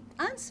interesting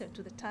answer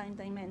to the time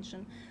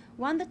dimension,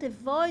 one that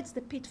avoids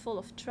the pitfall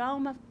of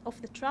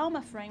the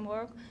trauma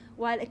framework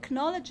while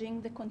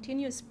acknowledging the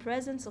continuous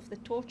presence of the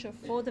torture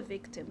for the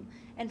victim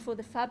and for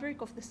the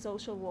fabric of the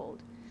social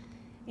world.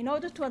 In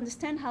order to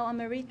understand how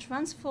Améry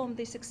transformed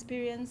this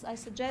experience, I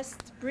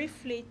suggest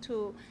briefly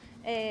to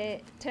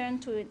turn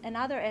to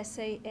another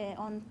essay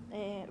on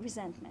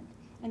resentment.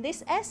 In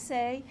this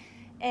essay,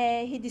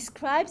 he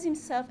describes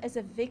himself as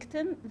a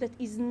victim that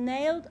is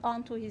nailed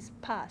onto his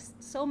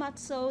past, so much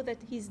so that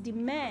his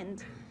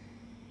demand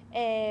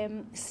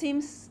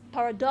seems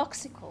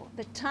paradoxical,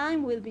 that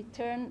time will be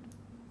turned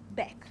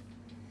back.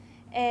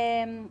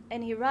 And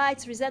he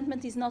writes,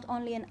 resentment is not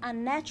only an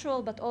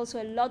unnatural but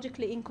also a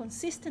logically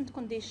inconsistent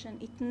condition.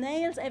 It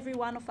nails every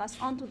one of us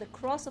onto the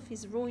cross of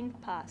his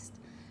ruined past.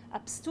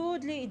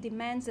 Absurdly, it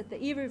demands that the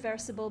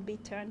irreversible be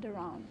turned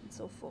around, and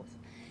so forth.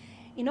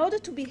 In order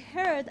to be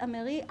heard,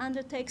 Améry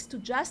undertakes to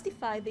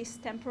justify this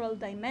temporal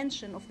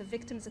dimension of the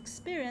victim's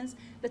experience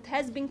that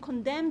has been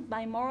condemned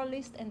by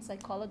moralists and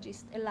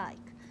psychologists alike.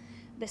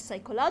 The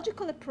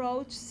psychological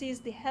approach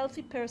sees the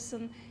healthy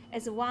person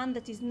as one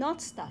that is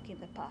not stuck in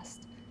the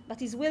past,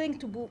 but is willing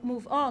to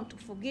move on, to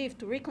forgive,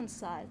 to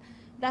reconcile.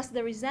 Thus,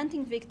 the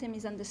resenting victim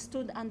is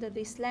understood under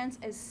this lens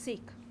as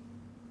sick,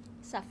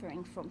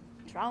 suffering from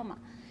trauma.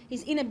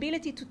 His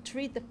inability to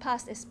treat the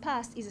past as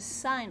past is a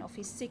sign of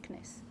his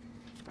sickness.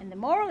 And the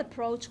moral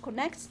approach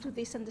connects to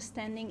this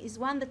understanding is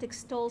one that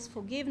extols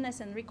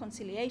forgiveness and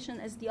reconciliation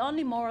as the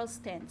only moral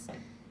stance.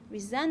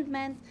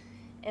 Resentment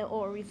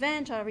or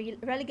revenge are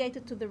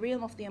relegated to the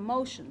realm of the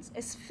emotions,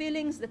 as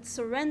feelings that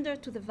surrender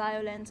to the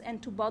violence and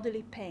to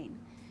bodily pain.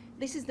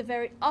 This is the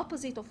very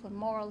opposite of a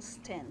moral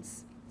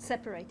stance,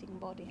 separating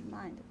body and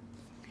mind.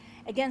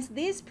 Against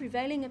these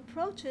prevailing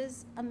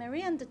approaches,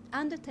 Améry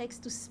undertakes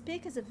to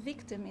speak as a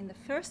victim in the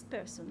first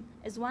person,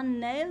 as one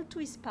nailed to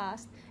his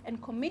past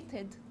and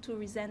committed to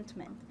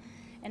resentment.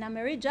 And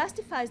Améry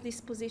justifies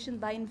this position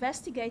by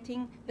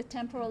investigating the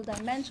temporal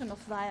dimension of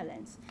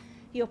violence.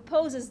 He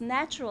opposes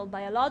natural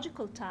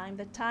biological time,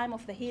 the time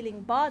of the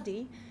healing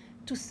body,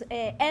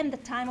 and the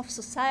time of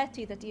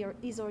society that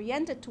is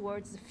oriented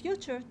towards the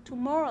future, to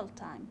moral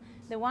time,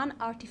 the one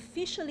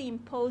artificially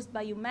imposed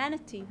by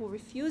humanity who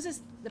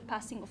refuses the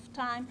passing of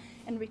time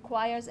and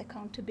requires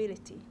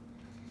accountability.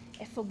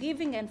 A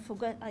forgiving and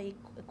I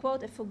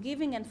quote, "A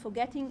forgiving and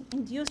forgetting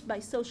induced by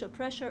social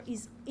pressure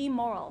is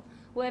immoral.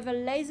 Whoever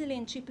lazily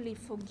and cheaply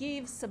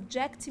forgives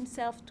subjects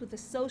himself to the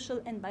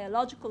social and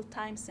biological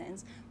time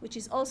sense, which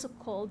is also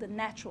called the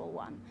natural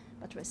one.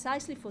 But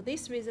precisely for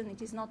this reason,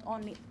 it is not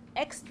only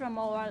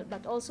extra-moral,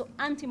 but also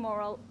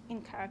anti-moral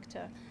in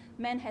character.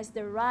 Man has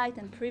the right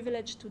and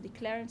privilege to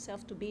declare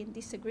himself to be in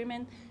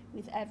disagreement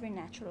with every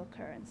natural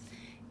occurrence."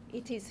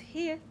 It is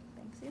here,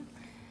 thanks you,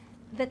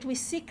 that we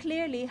see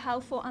clearly how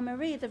for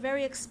Améry, the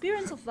very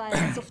experience of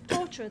violence, of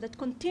torture that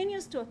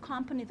continues to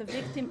accompany the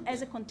victim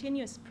as a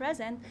continuous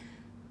present,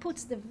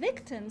 puts the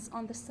victims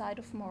on the side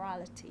of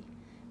morality.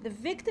 The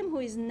victim who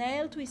is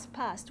nailed to his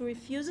past, who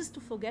refuses to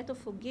forget or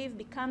forgive,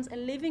 becomes a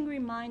living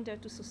reminder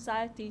to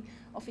society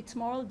of its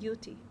moral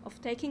duty,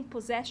 of taking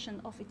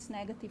possession of its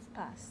negative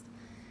past.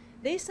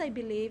 This, I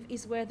believe,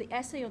 is where the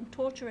essay on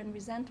torture and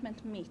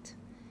resentment meet.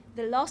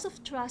 The loss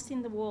of trust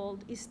in the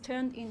world is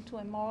turned into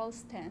a moral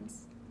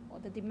stance, or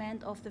the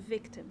demand of the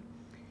victim.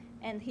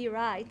 And he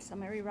writes,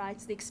 Améry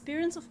writes, "The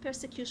experience of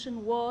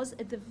persecution was,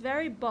 at the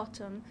very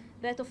bottom,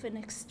 that of an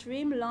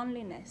extreme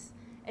loneliness.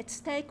 At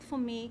stake for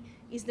me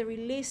is the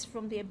release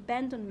from the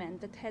abandonment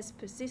that has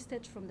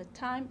persisted from that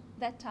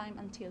time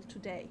until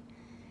today."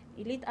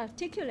 Ilit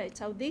articulates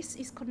how this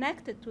is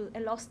connected to a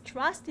lost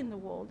trust in the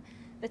world,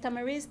 that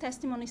Améry's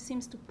testimony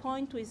seems to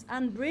point to his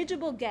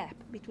unbridgeable gap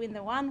between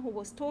the one who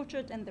was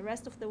tortured and the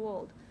rest of the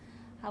world.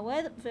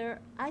 However,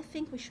 I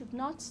think we should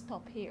not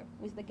stop here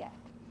with the gap,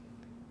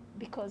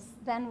 because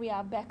then we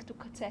are back to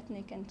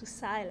Kotzetnik and to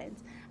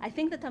silence. I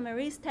think that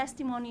Améry's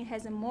testimony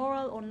has a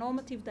moral or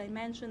normative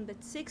dimension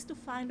that seeks to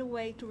find a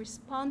way to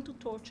respond to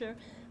torture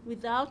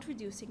without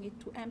reducing it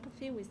to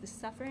empathy with the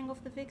suffering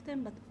of the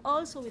victim, but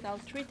also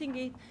without treating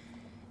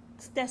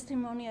its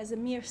testimony as a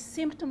mere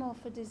symptom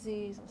of a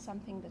disease or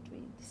something that we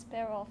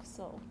despair of.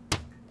 So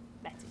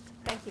that's it.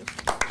 Thank you.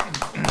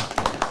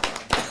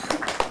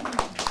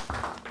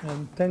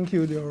 And thank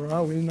you,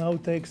 Leora. We'll now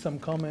take some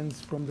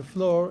comments from the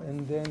floor,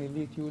 and then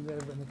Ilit, you will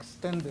have an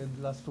extended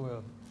last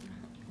word.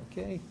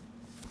 Okay?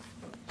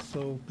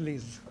 So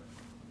please,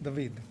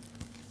 David.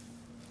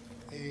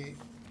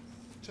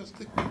 Just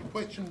a quick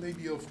question,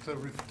 maybe of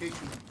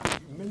clarification.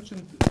 You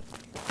mentioned,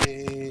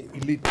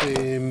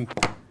 Ilit,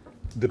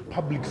 the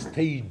public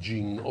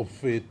staging of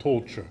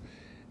torture,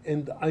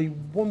 and I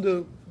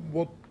wonder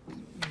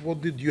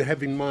what did you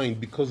have in mind,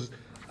 because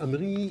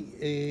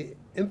Améry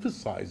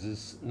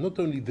emphasizes not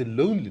only the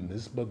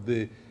loneliness but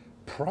the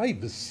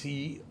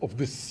privacy of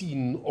the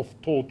scene of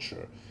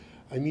torture.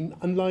 I mean,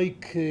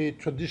 unlike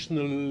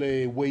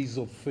traditional ways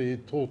of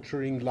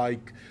torturing,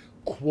 like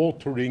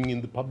quartering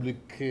in the public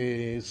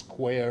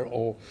square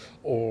or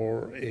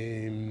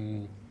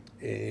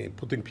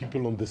putting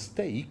people on the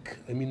stake,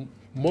 I mean,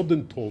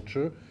 modern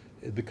torture,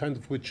 the kind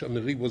of which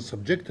Améry was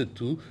subjected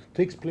to,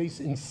 takes place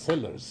in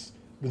cellars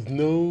with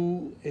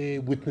no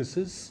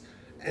witnesses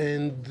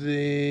and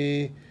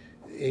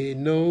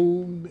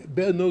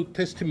no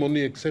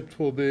testimony except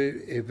for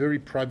the very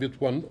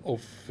private one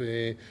of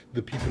the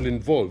people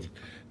involved.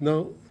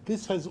 Now,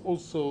 this has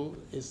also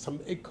some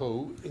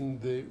echo in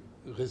the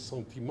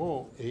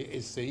Ressentiment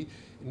essay,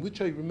 in which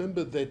I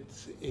remember that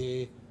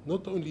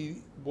not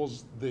only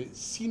was the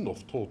scene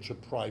of torture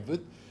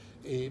private,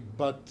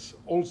 but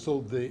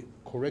also the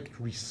correct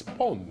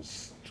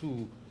response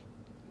to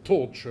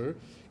torture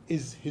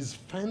is his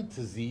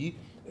fantasy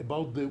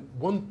about the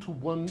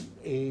one-to-one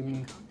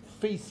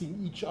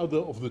facing each other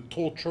of the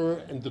torturer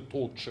and the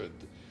tortured.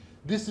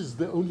 This is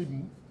the only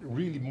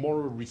really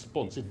moral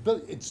response.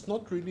 It's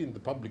not really in the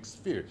public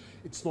sphere.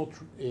 It's not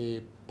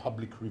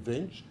public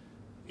revenge.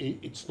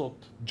 It's not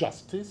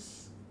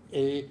justice.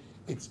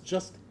 It's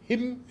just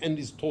him and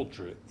his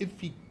torturer. If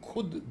he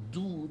could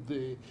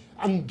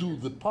undo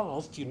the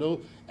past, you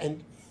know,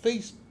 and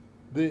face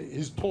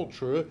his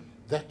torturer,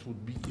 that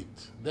would be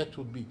it. That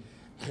would be.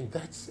 And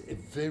that's a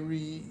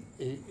very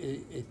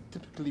a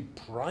typically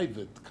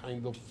private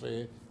kind of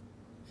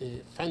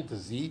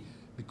fantasy,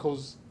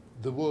 because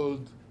the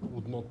world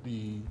would not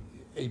be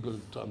able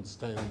to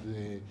understand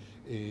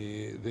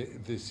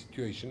the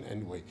situation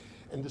anyway.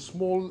 And the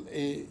small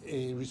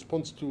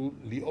response to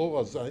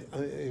Leora's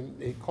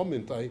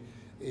comment, I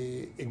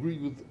agree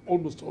with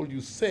almost all you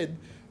said,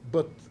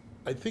 but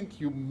I think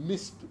you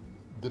missed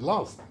the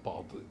last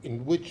part,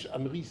 in which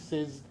Améry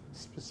says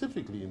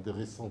specifically in the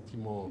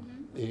Ressentiment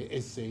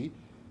essay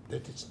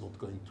that it's not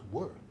going to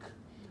work.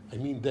 I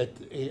mean that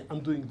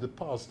undoing the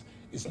past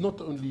is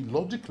not only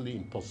logically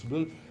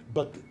impossible,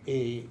 but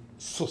a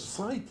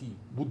society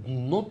would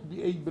not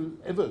be able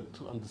ever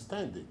to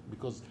understand it,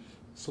 because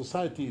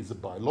society is a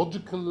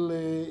biological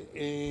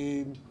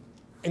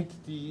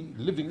entity,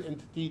 living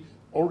entity,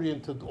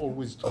 oriented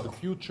always to the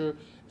future,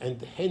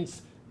 and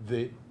hence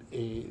the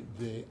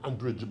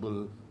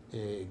unbridgeable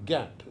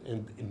gap.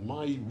 And in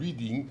my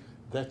reading,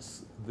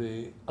 that's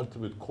the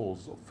ultimate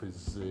cause of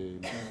his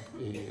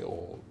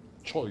or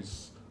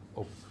choice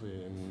of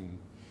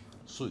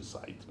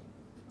suicide.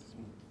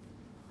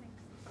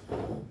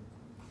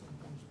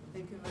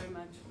 Thank you very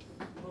much,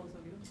 both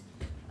of you.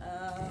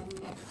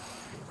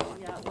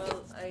 Yeah,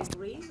 well, I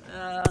agree.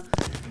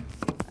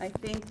 I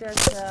think that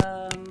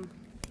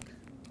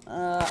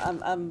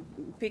I'm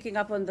picking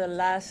up on the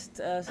last,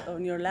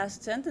 on your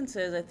last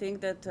sentences. I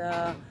think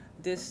that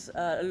this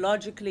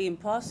logically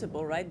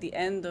impossible, right, the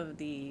end of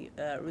the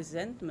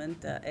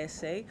resentment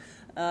essay,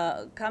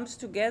 comes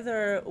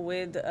together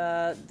with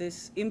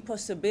this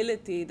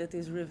impossibility that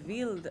is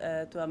revealed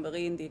to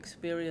Améry in the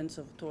experience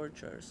of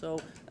torture. So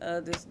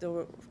there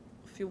were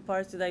a few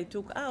parts that I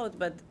took out,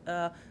 but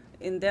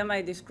in them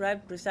I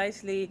described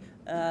precisely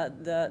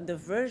the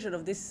version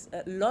of this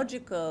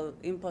logical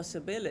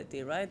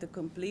impossibility, right, the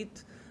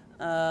complete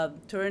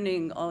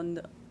turning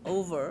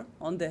over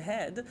on the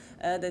head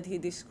that he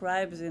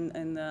describes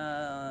in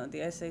the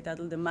essay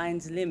titled "The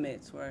Mind's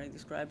Limits," where he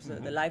describes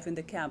the life in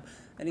the camp,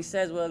 and he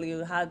says, well,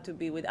 you had to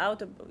be with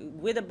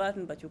a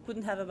button, but you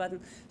couldn't have a button.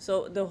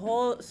 So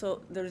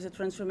there is a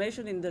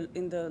transformation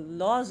in the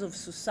laws of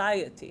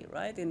society,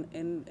 right?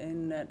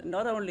 In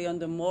not only on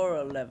the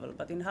moral level,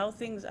 but in how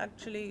things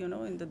actually, you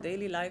know, in the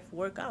daily life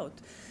work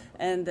out,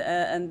 and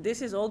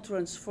this is all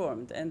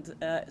transformed, and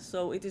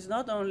so it is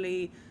not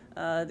only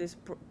this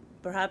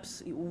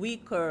perhaps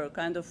weaker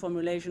kind of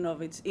formulation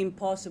of it's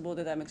impossible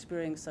that I'm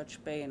experiencing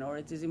such pain, or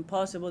it is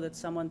impossible that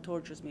someone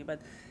tortures me, but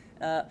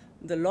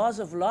the laws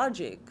of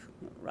logic,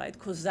 right,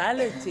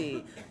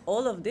 causality,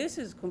 all of this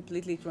is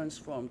completely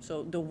transformed.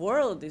 So the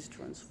world is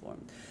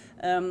transformed.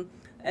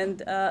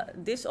 And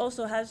this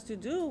also has to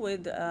do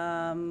with,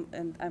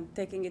 and I'm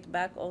taking it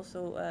back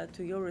also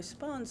to your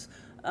response,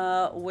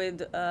 with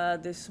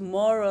this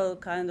moral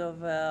kind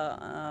of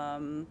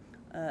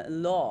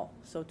law,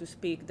 so to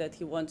speak, that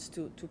he wants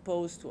to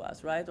pose to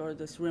us, right, or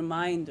this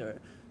reminder.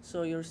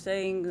 So you're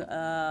saying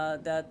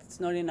that it's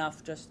not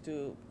enough just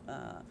to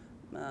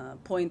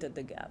point at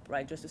the gap,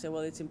 right, just to say,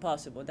 well, it's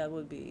impossible. That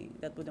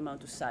would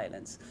amount to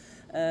silence.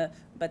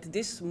 But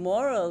this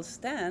moral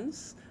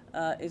stance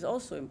is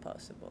also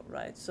impossible,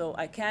 right? So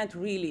I can't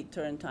really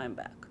turn time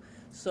back.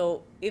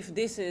 So if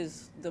this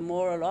is the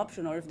moral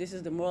option, or if this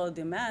is the moral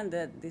demand,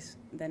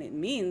 then it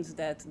means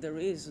that there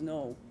is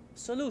no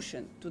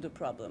solution to the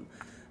problem.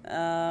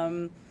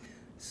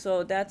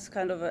 So that's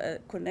kind of a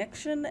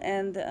connection.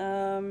 And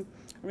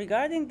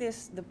regarding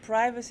the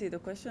privacy, the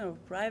question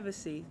of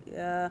privacy,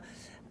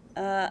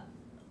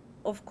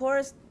 of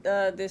course,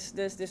 this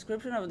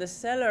description of the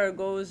cellar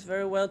goes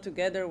very well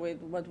together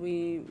with what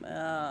we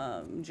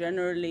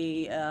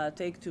generally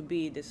take to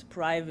be this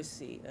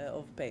privacy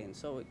of pain.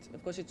 So,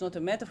 of course, it's not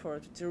a metaphor,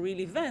 it's a real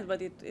event,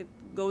 but it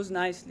goes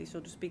nicely, so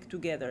to speak,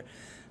 together.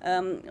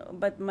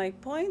 But my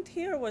point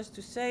here was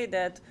to say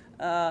that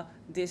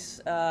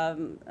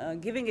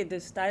giving it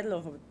this title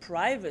of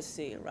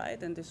privacy,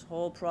 right, and this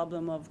whole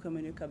problem of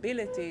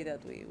communicability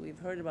that we've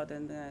heard about,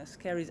 and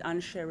Scary's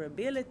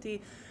unshareability,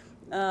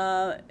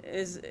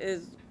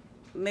 is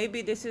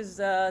maybe this is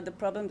the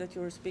problem that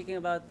you were speaking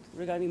about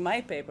regarding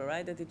my paper,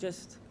 right? That it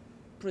just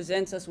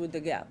presents us with the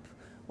gap.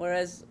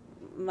 Whereas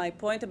my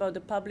point about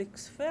the public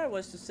sphere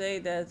was to say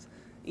that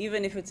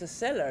even if it's a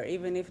cellar,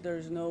 even if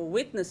there's no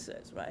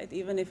witnesses, right?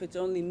 Even if it's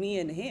only me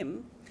and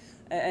him,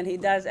 and he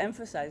does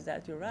emphasize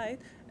that, you're right,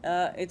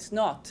 it's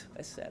not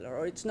a cellar,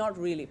 or it's not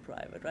really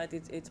private, right?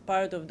 It's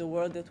part of the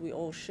world that we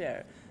all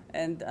share.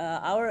 And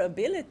our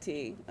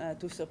ability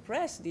to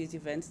suppress these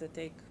events that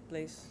take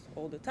place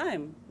all the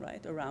time,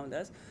 right, around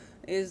us,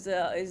 is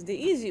the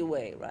easy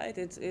way, right?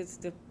 It's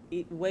the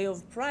way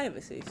of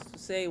privacy, to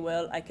say,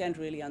 well, I can't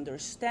really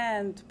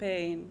understand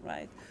pain,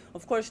 right?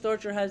 Of course,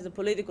 torture has the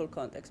political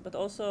context, but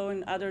also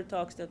in other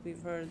talks that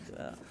we've heard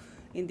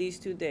in these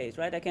 2 days,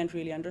 right? I can't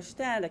really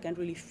understand, I can't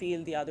really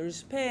feel the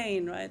other's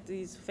pain, right?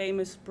 These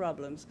famous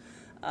problems.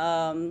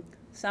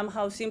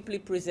 Somehow simply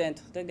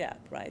present the gap,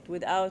 right,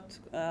 without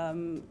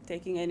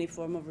taking any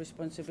form of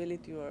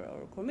responsibility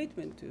or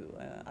commitment to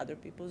other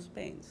people's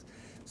pains.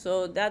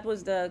 So that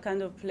was the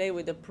kind of play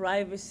with the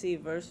privacy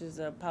versus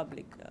the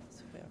public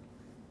sphere.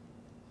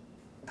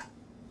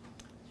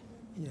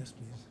 Yes,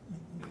 please.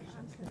 I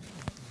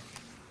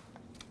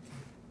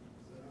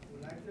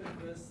would like to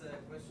address a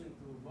question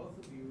to both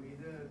of you,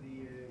 either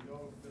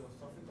your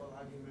philosophical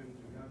argument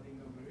regarding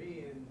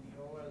Améry and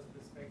the oral's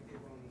perspective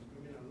on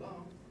criminal law.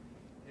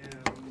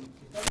 You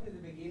talked at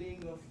the beginning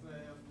of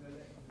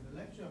the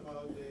lecture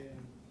about the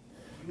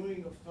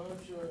viewing of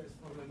torture as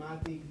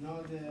problematic,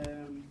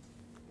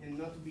 and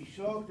not to be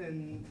shocked,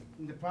 and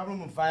the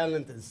problem of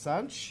violence as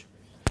such.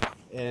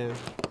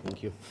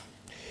 Thank you.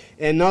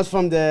 and not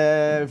from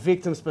the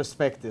victim's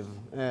perspective,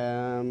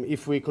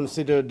 if we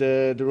consider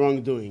the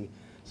wrongdoing.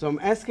 So I'm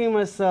asking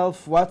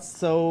myself, what's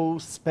so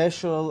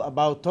special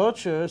about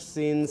torture,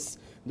 since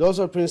those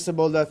are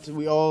principles that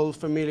we all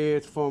familiar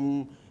with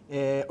from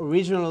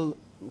original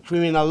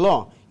criminal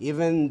law.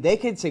 Even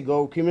decades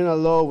ago, criminal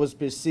law was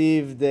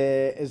perceived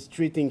as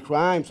treating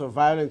crimes or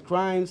violent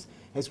crimes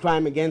as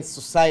crime against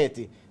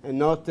society, and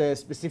not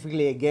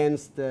specifically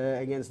against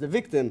the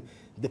victim,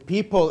 the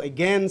people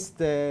against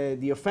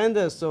the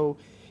offender. So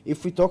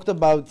if we talked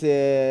about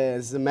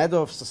as a matter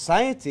of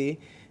society,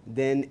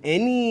 then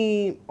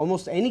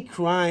almost any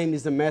crime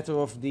is a matter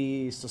of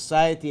the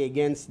society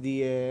against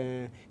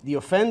the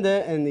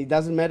offender, and it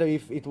doesn't matter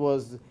if it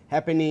was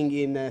happening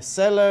in a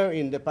cellar,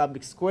 in the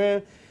public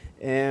square.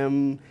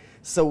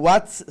 So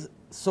what's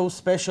so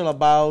special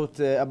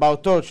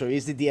about torture?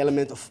 Is it the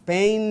element of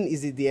pain?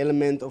 Is it the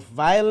element of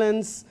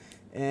violence?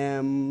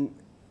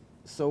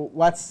 So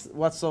what's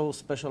so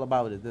special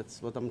about it?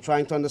 That's what I'm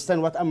trying to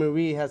understand, what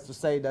Améry has to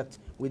say that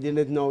we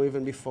didn't know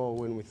even before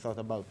when we thought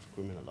about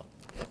criminal law.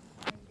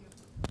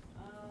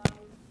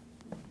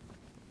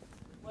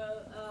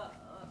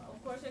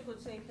 Of course, I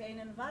could say pain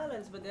and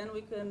violence, but then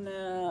we can,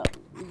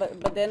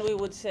 but then we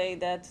would say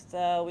that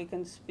we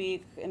can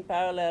speak in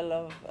parallel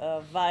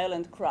of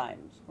violent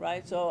crimes,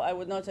 right? So I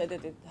would not say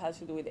that it has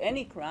to do with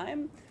any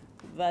crime,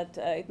 but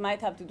it might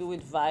have to do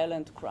with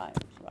violent crimes,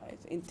 right?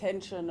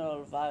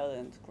 Intentional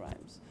violent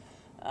crimes,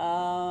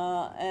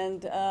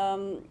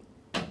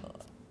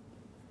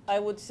 I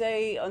would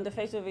say, on the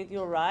face of it,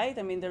 you're right.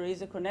 I mean, there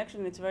is a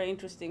connection. It's very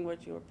interesting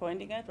what you're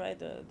pointing at, right?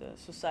 The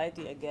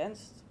society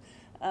against.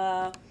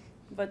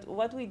 But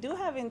what we do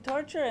have in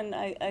torture, and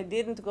I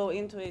didn't go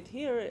into it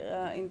here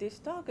in this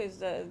talk, is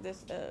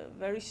this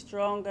very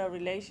strong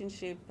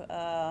relationship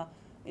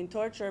in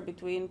torture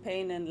between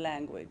pain and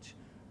language.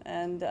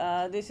 And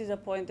this is a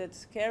point that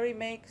Carrie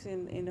makes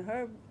in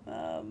her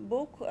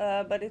book,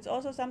 but it's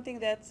also something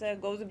that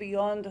goes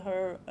beyond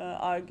her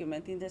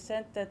argument, in the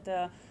sense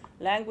that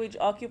language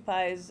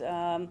occupies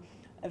a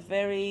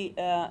very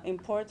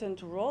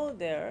important role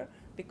there,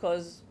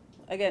 because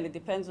again, it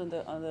depends on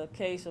the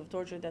case of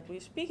torture that we're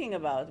speaking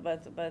about,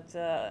 but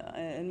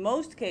in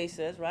most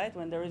cases, right,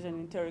 when there is an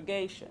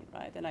interrogation,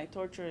 right, and I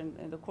torture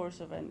in the course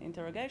of an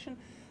interrogation,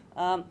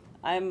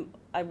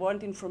 I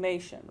want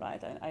information,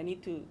 right? I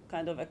need to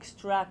kind of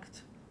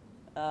extract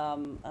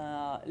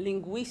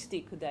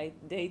linguistic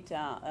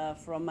data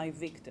from my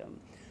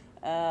victim.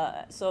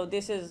 So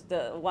this is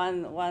the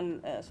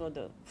one sort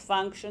of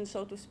function,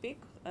 so to speak,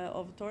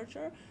 of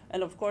torture.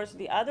 And of course,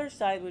 the other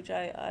side, which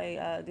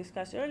I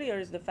discussed earlier,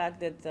 is the fact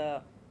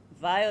that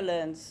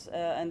violence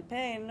and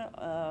pain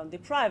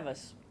deprive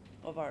us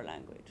of our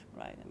language,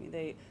 right? I mean,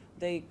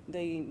 they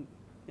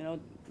you know,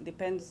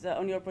 depends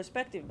on your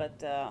perspective,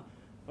 but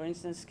for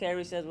instance,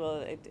 Carrie says,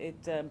 well,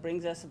 it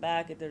brings us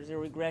back, there's a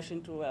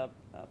regression to a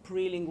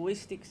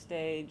pre-linguistic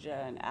stage,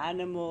 an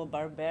animal,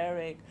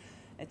 barbaric,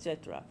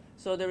 etc.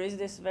 So there is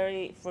this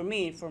very, for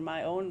me, from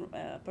my own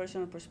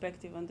personal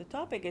perspective on the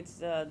topic, it's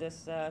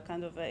this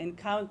kind of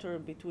encounter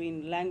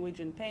between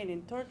language and pain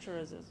in torture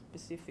as a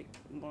specific,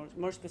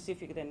 more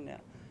specific than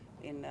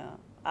in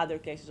other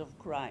cases of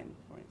crime,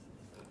 for instance.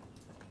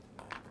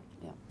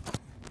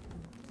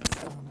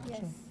 Yeah.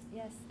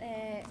 Yes.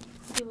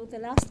 To the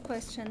last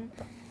question,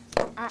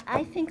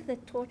 I think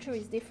that torture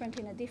is different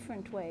in a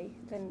different way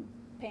than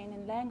pain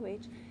and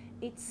language.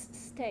 It's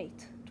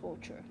state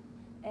torture.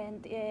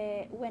 And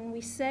when we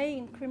say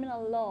in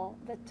criminal law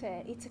that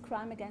it's a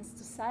crime against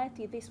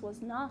society, this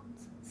was not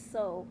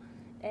so.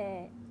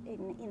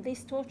 In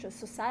this torture,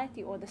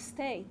 society or the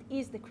state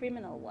is the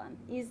criminal one,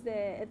 is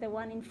the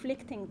one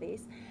inflicting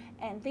this.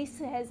 And this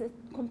has a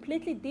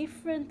completely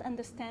different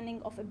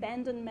understanding of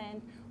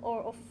abandonment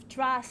or of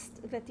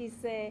trust that is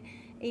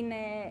in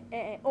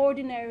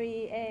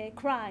ordinary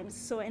crimes.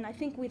 So, and I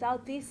think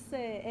without this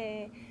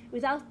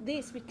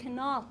we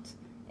cannot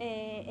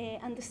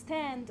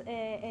understand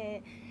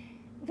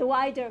the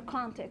wider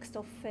context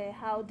of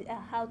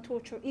how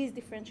torture is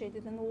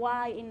differentiated and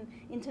why in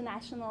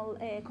international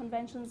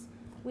conventions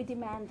we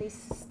demand this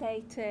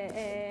state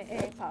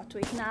part to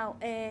it. Now,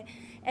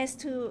 as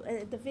to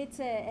David's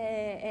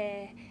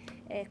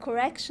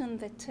correction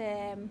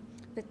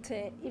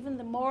that even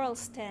the moral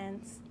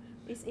stance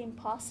is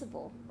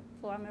impossible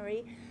for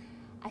Améry,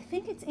 I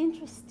think it's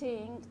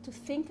interesting to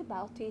think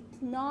about it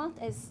not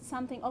as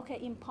something, okay,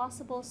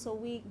 impossible, so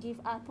we give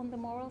up on the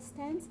moral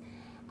stance.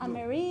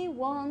 Améry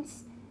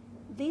wants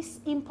this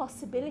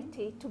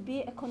impossibility to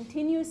be a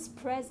continuous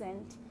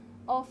present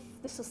of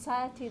the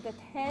society that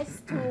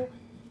has to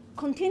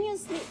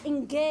continuously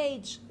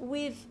engage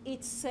with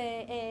its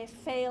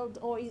failed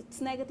or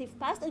its negative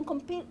past and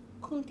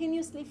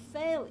continuously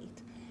fail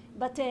it.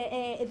 But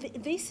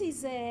this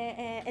is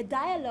a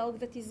dialogue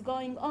that is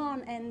going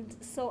on, and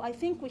so I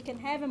think we can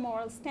have a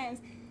moral stance,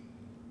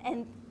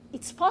 and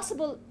it's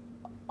possible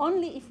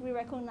only if we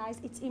recognize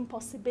its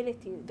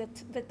impossibility,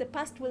 that the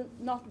past will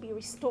not be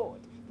restored,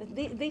 that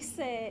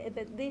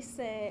this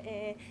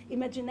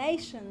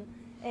imagination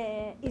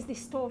is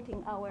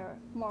distorting our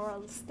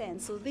moral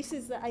stance. So this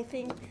is, I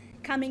think,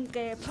 coming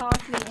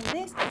partly in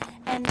this.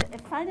 And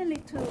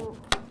finally, to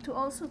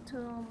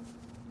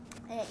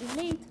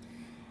Ilit,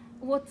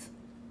 what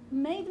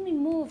made me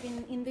move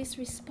in this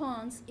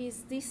response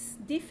is this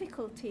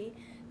difficulty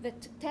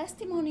that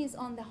testimonies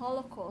on the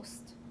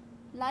Holocaust,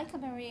 like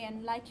Améry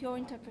and like your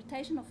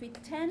interpretation of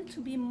it, tend to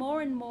be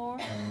more and more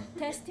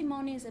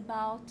testimonies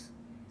about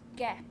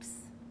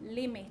gaps,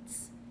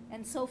 limits,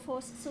 and so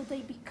forth. So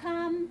they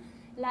become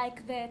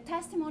like the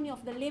testimony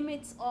of the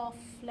limits of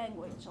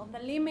language, of the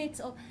limits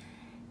of,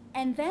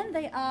 and then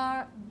they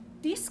are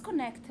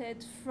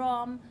disconnected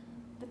from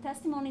the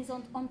testimonies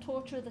on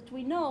torture that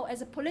we know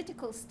as a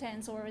political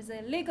stance or as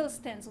a legal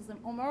stance or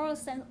a moral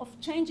stance of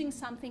changing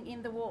something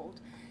in the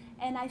world.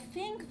 And I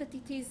think that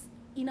it is,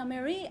 in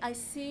Améry, I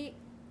see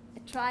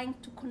trying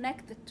to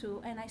connect the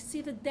two, and I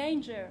see the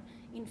danger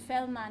in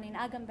Feldman, in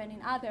Agamben,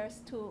 in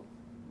others to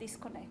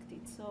disconnect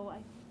it. So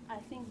I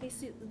think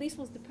this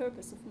was the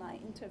purpose of my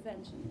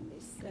intervention in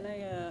this. Can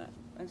I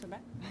answer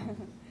back?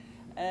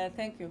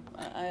 Thank you.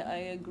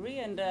 I agree,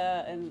 and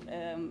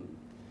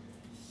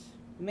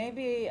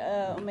maybe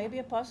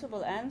a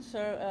possible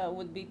answer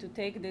would be to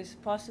take this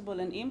possible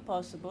and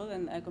impossible,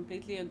 and I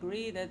completely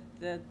agree that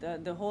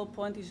the whole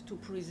point is to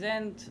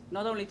present,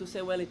 not only to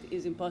say, well, it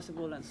is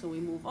impossible and so we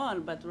move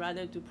on, but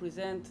rather to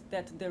present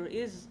that there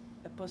is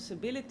a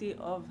possibility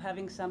of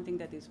having something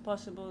that is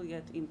possible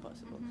yet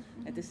impossible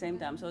at the same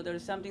time. So there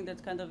is something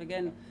that's kind of,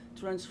 again,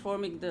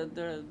 transforming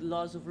the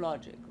laws of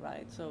logic,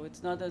 right? So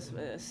it's not a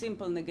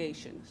simple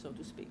negation, so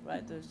to speak,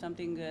 right? There's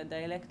something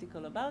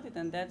dialectical about it,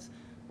 and that's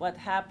what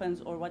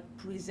happens or what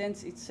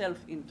presents itself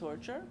in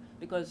torture,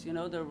 because, you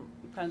know, the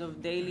kind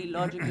of daily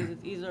logic is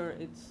that either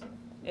it's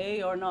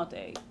A or not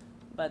A.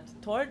 But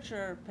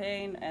torture,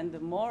 pain, and the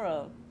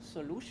moral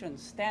solution,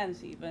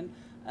 stance even,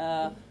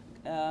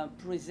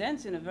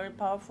 presents in a very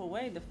powerful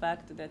way the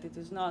fact that it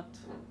is not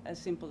as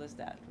simple as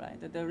that, right?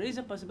 That there is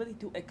a possibility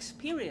to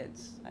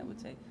experience, I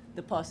would say,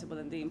 the possible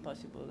and the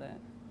impossible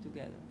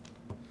together.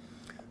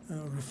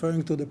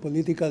 Referring to the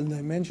political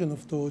dimension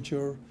of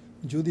torture,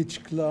 Judith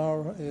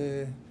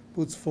Shklar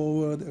puts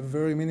forward a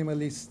very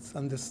minimalist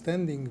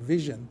understanding,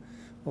 vision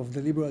of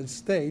the liberal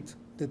state,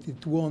 that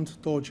it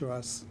won't torture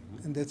us,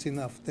 and that's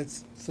enough,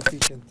 that's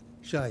sufficient.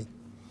 Shai.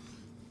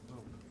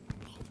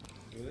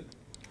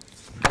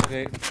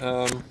 Okay.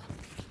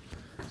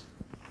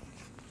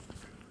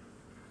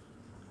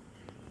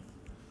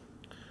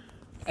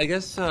 I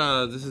guess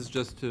this is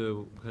just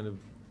to kind of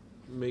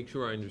make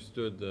sure I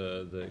understood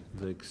the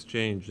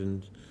exchange,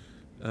 and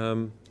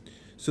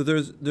so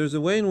there's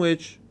a way in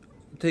which,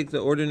 take the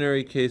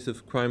ordinary case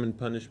of crime and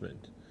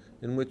punishment,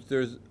 in which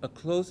there's a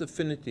close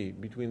affinity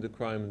between the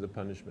crime and the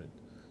punishment.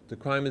 The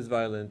crime is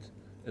violent,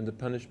 and the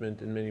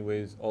punishment in many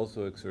ways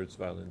also exerts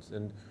violence.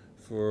 And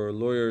for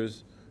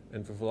lawyers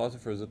and for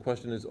philosophers, the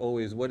question is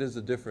always, what is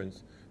the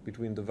difference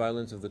between the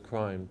violence of the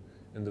crime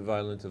and the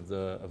violence of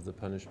the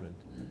punishment?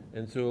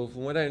 And so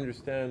from what I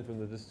understand from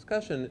the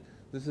discussion,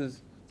 there's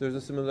a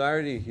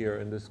similarity here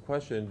in this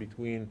question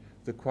between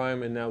the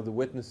crime and now the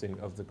witnessing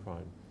of the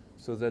crime.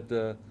 So that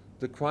the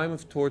crime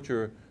of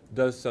torture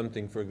does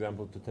something, for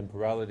example, to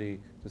temporality,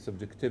 to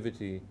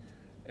subjectivity.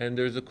 And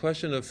there's a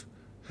question of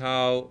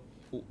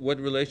what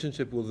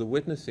relationship will the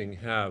witnessing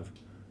have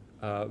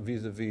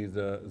vis-a-vis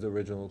the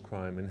original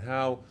crime, and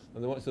how,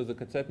 so the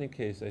Katsetny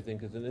case, I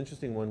think, is an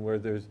interesting one where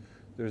there's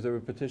a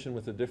repetition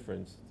with a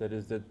difference. That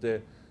is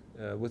that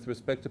with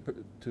respect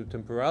to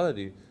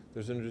temporality,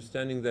 there's an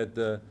understanding that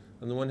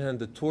on the one hand,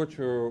 the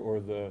torture or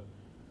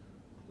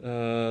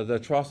the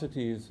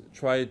atrocities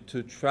try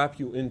to trap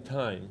you in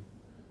time,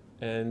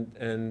 and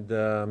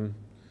that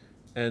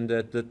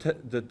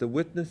the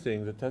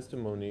witnessing, the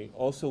testimony,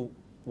 also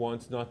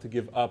wants not to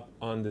give up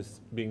on this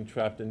being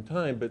trapped in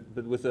time,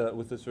 but with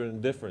a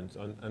certain difference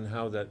on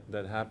how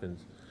that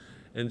happens.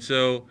 And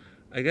so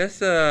I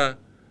guess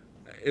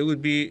it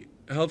would be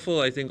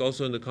helpful, I think,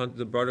 also in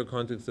the broader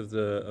context of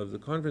the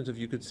conference, if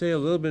you could say a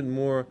little bit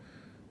more,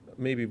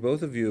 maybe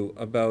both of you,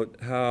 about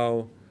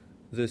how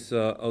this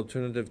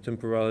alternative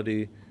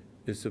temporality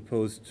is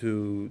supposed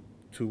to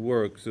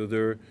work. So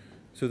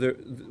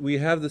we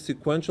have the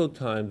sequential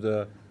time,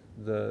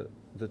 the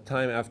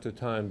time after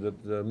time,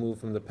 the move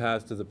from the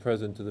past to the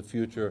present to the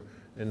future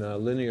in a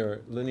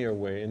linear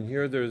way. And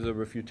here there's a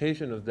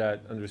refutation of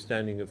that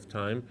understanding of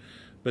time.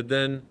 But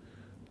then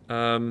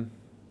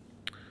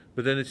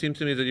it seems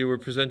to me that you were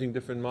presenting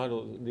different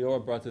models.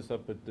 Leora brought this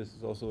up, but this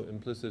is also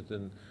implicit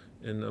in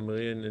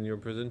Améry and in your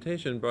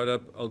presentation, brought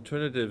up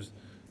alternatives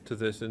to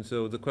this. And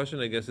so the question,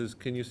 I guess, is,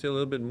 can you say a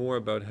little bit more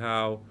about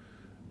how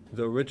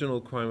the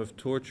original crime of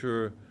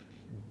torture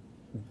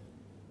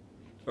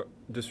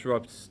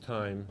disrupts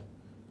time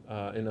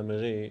in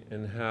Améry,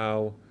 and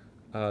how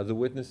the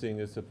witnessing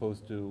is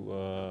supposed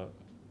to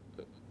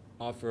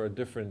offer a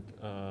different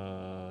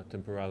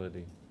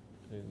temporality?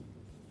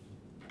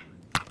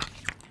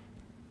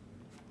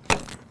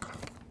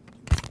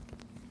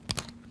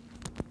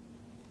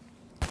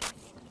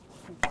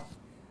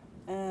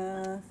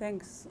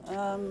 Thanks.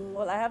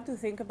 Well, I have to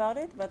think about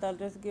it, but I'll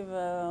just give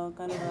a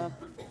kind of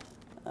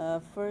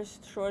a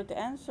first short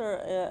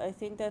answer. I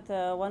think that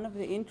one of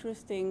the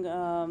interesting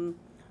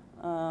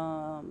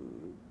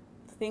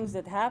things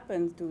that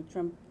happen to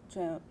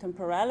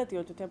temporality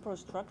or to temporal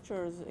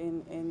structures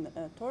in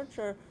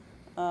torture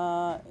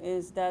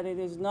is that it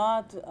is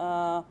not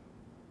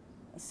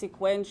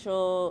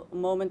sequential,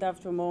 moment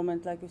after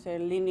moment, like you say,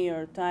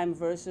 linear time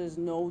versus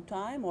no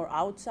time or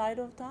outside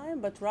of time,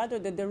 but rather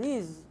that there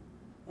is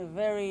a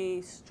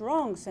very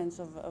strong sense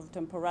of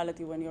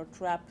temporality when you're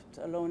trapped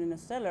alone in a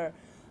cellar,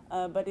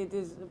 but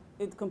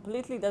it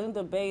completely doesn't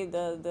obey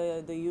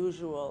the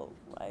usual,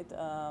 right,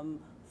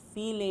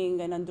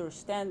 feeling and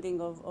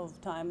understanding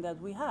of time that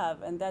we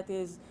have, and that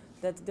is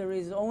that there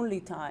is only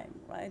time,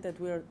 right, that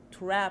we're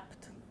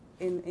trapped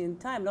in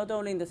time, not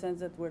only in the sense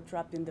that we're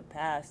trapped in the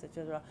past,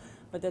 etc.,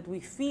 but that we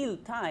feel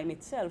time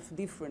itself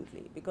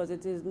differently, because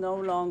it is no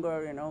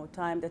longer, you know,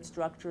 time that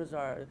structures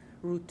our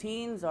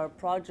routines, our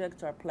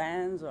projects, our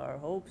plans, our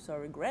hopes, our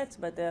regrets,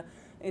 but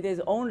it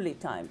is only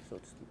time, so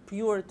it's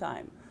pure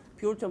time,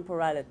 pure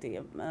temporality.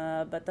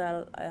 But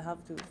I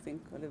have to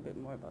think a little bit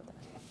more about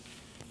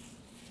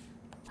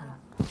that.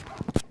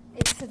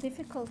 It's a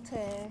difficult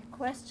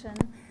question.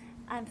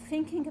 I'm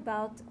thinking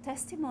about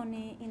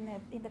testimony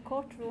in the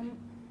courtroom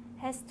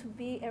has to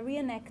be a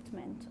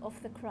reenactment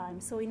of the crime.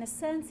 So in a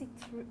sense,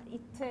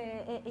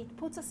 it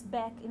puts us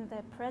back in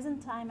the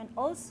present time, and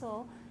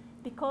also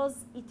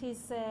because it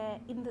is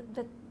in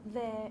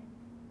the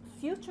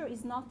future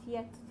is not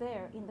yet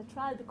there in the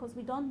trial, because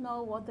we don't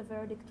know what the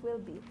verdict will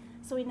be.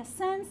 So in a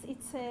sense,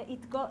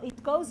 it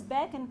goes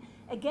back, and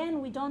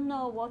again we don't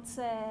know what's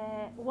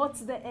the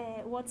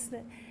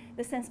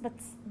sense,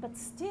 but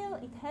still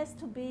it has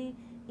to be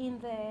in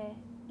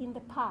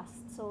the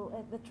past. So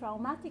the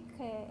traumatic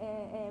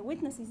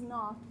witness is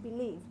not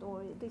believed,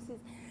 or this is.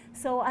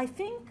 So I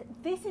think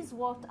this is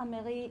what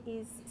Améry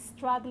is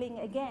struggling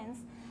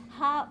against.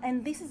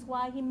 And this is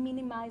why he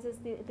minimizes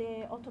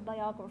the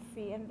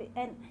autobiography,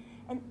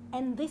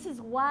 and this is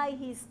why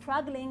he's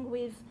struggling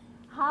with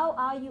how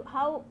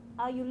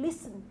are you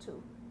listened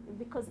to,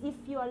 because if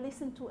you are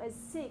listened to as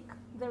sick,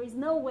 there is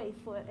no way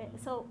for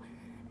so.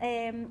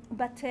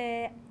 But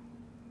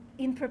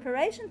in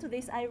preparation to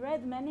this, I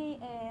read many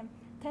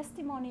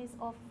testimonies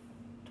of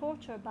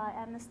torture by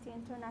Amnesty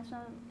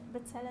International,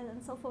 B'Tselem,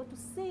 and so forth to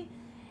see.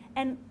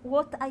 And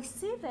what I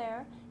see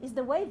there is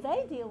the way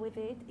they deal with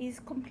it is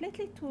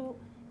completely to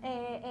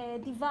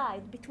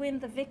divide between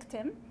the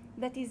victim,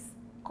 that is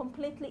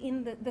completely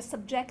in the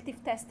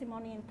subjective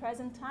testimony in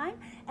present time,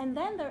 and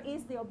then there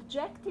is the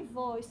objective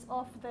voice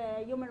of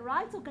the human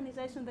rights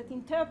organization that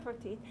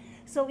interpret it.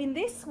 So in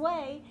this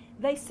way,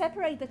 they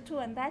separate the two,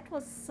 and that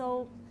was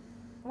so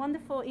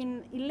wonderful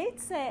in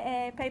Ilit's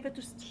paper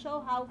to show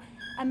how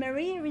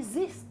Améry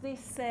resists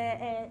this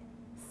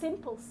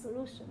simple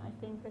solution, I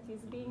think, that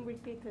is being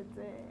repeated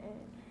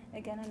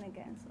again and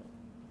again. So.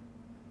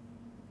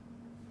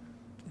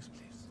 Yes,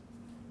 please.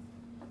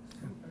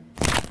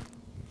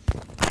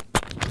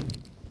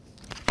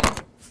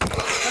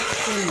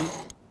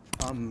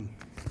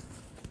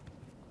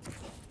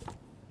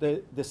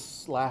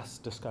 This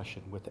last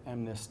discussion with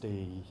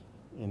Amnesty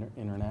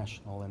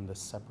International and this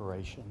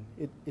separation,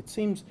 it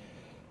seems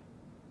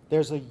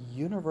there's a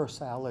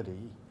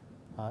universality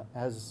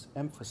as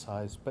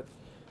emphasized, but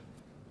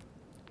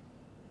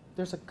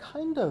there's a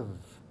kind of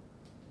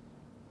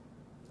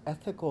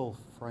ethical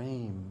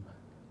frame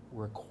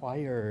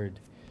required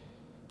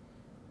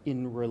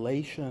in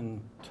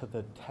relation to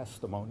the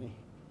testimony.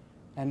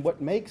 And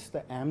what makes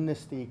the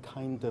amnesty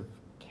kind of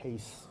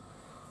case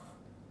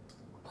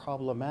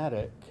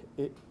problematic,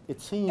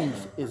 it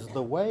seems, is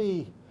the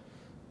way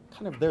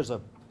kind of there's a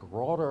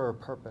broader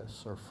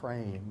purpose or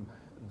frame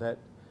that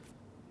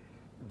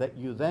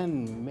you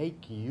then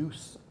make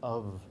use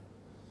of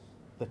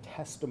the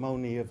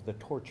testimony of the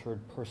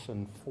tortured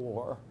person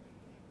for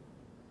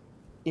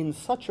in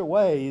such a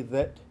way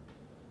that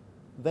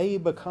they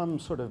become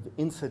sort of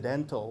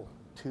incidental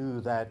to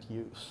that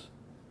use.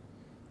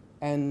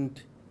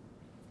 And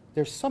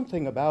there's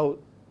something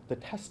about the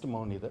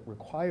testimony that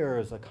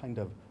requires a kind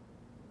of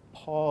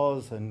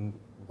pause and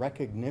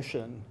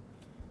recognition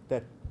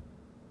that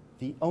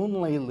the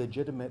only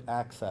legitimate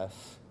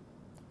access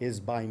is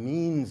by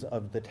means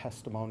of the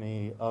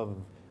testimony of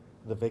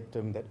the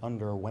victim that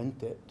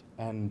underwent it,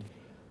 and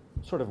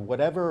sort of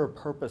whatever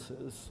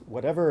purposes,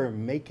 whatever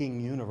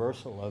making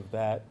universal of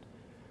that,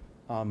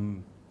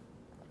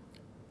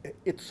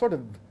 it's sort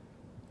of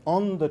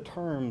on the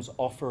terms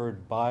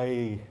offered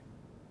by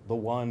the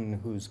one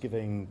who's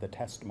giving the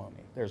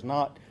testimony. There's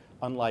not,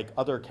 unlike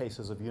other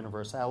cases of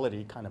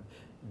universality, kind of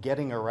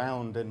getting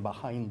around and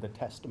behind the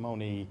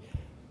testimony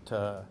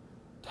to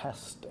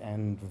test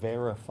and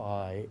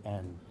verify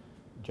and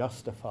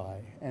justify.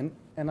 And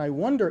I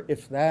wonder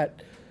if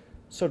that,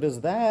 so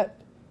does that,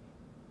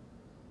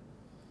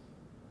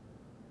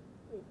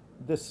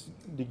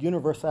 the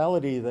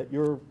universality that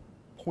you're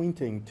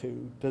pointing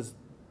to,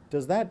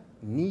 does that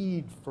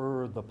need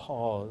for the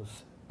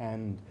pause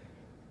and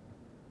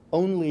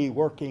only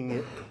working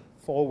it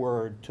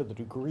forward to the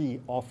degree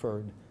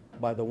offered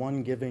by the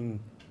one giving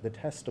the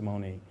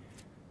testimony,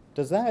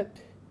 does that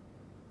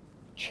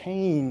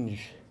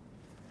change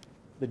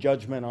the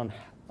judgment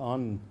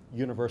on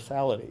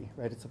universality,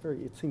 right?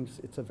 It seems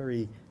it's a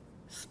very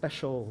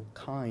special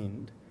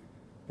kind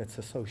that's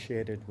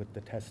associated with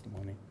the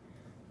testimony.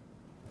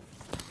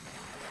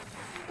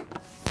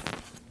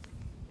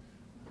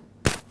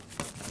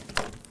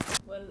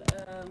 Well,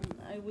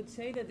 I would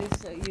say that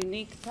this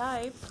unique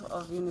type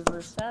of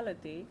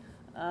universality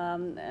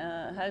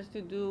has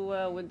to do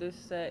with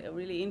this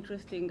really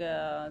interesting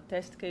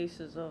test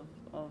cases of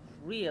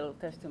real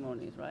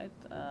testimonies, right?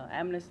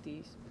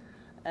 Amnesties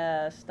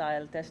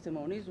style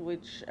testimonies,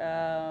 which,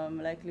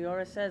 like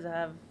Leora says,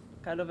 have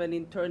kind of an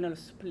internal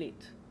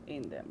split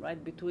in them,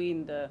 right?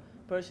 Between the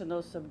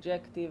personal,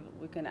 subjective,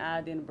 we can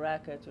add in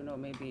brackets, you know,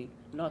 maybe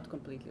not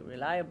completely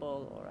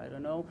reliable, or I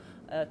don't know,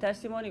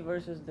 testimony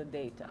versus the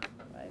data,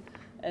 right?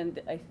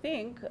 And I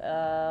think,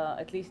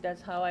 at least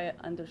that's how I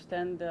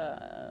understand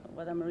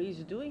what Améry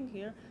is doing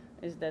here,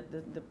 is that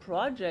the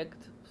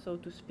project, so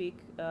to speak,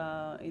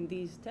 in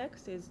these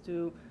texts is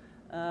to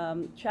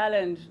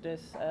challenge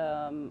this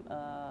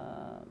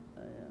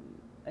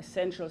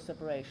essential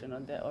separation,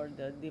 or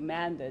the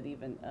demanded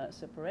even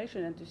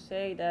separation, and to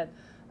say that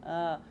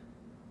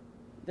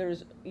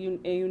there's a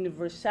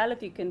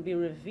universality can be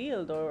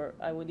revealed, or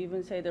I would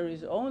even say there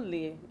is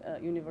only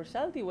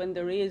universality when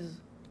there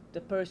is the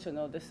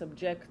personal, the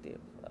subjective,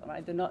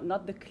 right?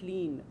 Not the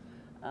clean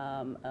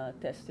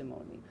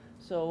testimony.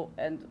 So,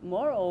 and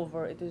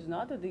moreover, it is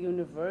not that the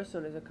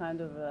universal is a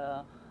kind of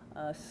a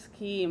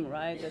scheme,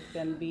 right, that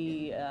can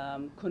be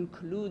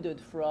concluded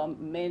from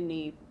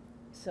many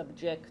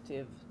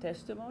subjective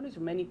testimonies,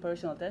 or many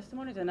personal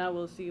testimonies, and I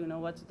will see, you know,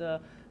 what's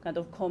the kind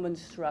of common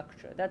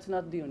structure. That's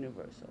not the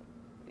universal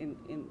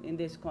in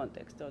this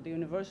context. So the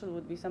universal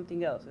would be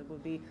something else. It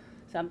would be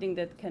something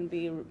that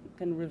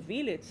can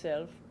reveal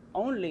itself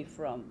only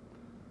from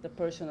the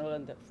personal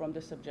and from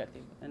the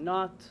subjective, and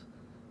not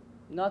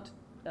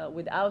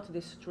without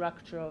this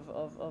structure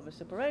of a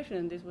separation.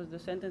 And this was the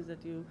sentence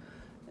that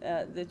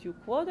you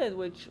quoted,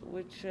 which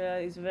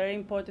is very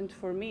important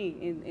for me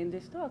in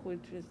this talk,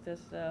 which is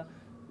this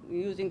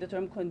using the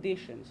term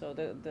condition. So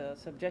the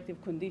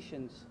subjective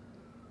conditions,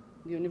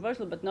 the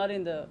universal, but not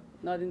in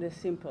the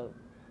simple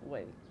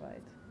way,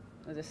 right?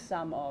 As a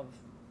sum of.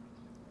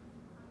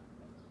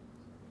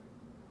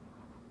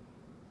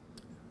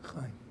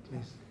 Hi,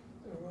 please.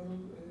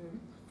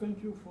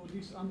 Thank you for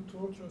this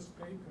untortuous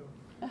paper.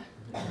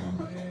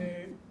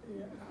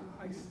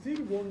 I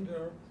still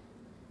wonder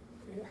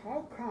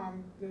how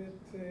come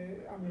that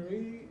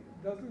Améry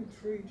doesn't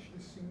reach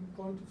the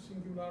point of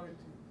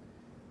singularity.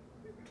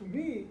 To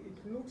me,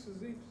 it looks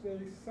as if there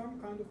is some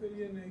kind of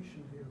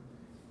alienation here.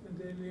 And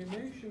the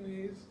alienation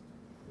is,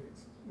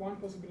 it's one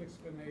possible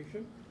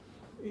explanation,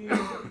 is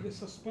the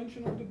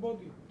suspension of the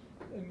body.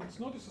 And it's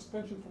not a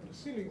suspension from the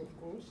ceiling,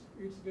 of course.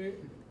 It's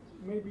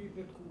maybe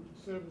that could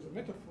serve as a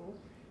metaphor,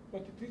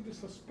 but it is the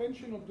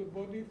suspension of the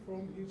body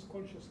from his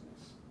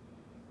consciousness.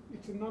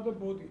 It's another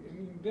body,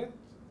 and in that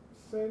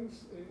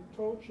sense,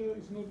 torture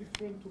is no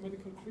different to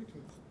medical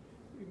treatment.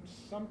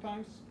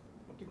 Sometimes,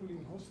 particularly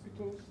in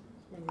hospitals,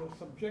 when we're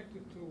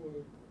subjected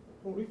to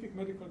horrific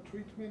medical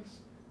treatments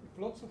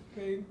with lots of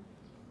pain,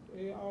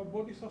 our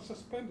bodies are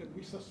suspended.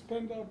 We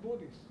suspend our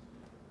bodies.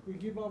 We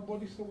give our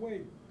bodies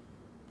away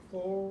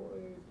for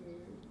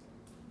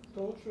the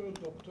torture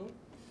doctor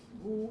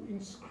who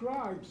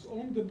inscribes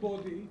on the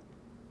body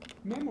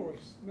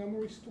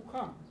memories to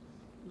come,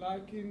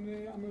 like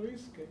in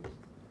Améry's case.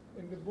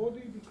 And the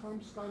body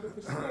becomes kind of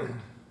a slate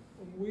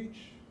on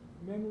which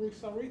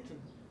memories are written.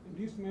 And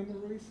these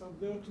memories are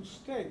there to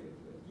stay,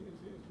 as you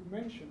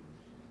mentioned.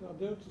 They are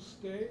there to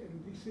stay,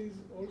 and this is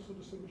also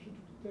the solution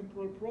to the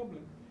temporal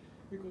problem,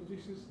 because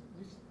this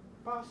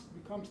past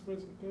becomes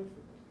present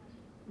perfect.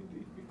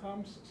 It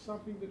becomes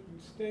something that will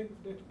stay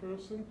with that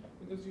person,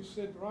 and as you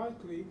said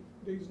rightly,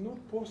 there is no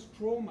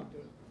post-trauma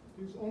there.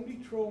 There is only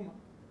trauma.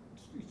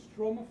 It's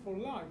trauma for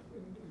life,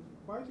 and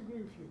I quite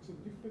agree with you, it's a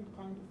different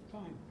kind of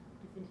time,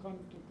 different kind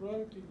of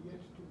temporality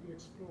yet to be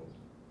explored.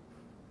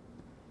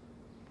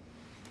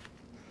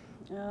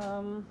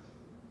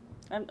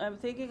 I'm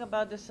thinking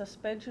about the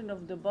suspension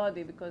of the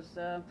body, because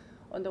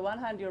on the one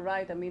hand, you're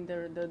right. I mean,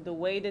 the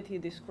way that he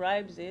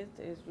describes it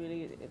is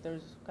really,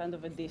 there's kind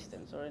of a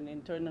distance or an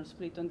internal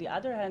split. On the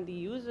other hand, he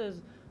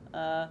uses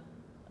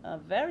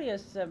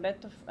various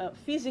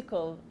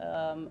physical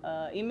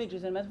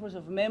images and metaphors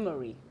of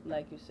memory,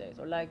 like you say,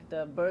 or like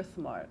the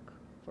birthmark,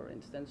 for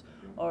instance,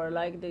 or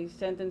like the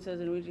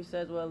sentences in which he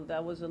says, well,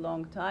 that was a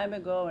long time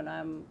ago, and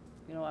I'm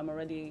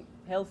already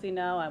healthy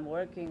now, I'm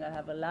working, I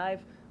have a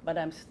life, but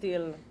I'm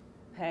still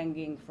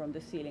hanging from the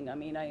ceiling. I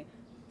mean,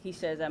 he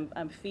says,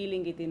 I'm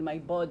feeling it in my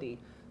body.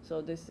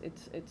 So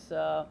it's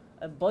a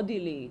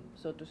bodily,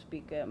 so to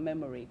speak,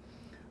 memory.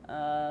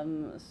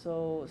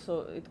 So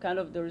it kind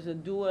of, there is a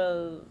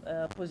dual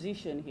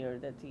position here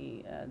that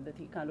he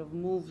kind of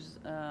moves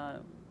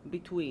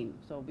between.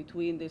 So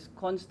between this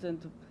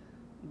constant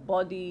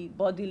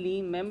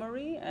bodily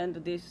memory and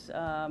this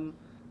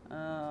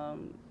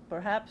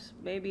Perhaps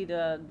maybe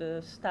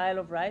the style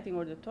of writing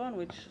or the tone,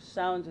 which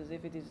sounds as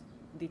if it is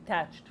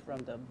detached from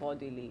the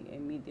bodily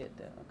immediate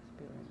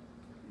experience.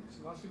 It's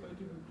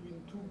vacillating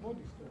between two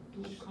bodies. There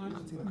are two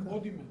kinds of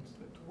embodiments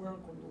that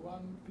work on the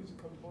one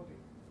physical body.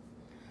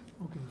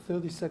 Okay,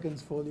 30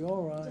 seconds for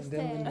Leora, and Just,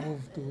 then we'll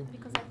move to...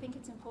 because I think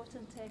it's an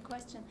important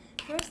question.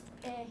 First,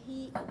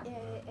 he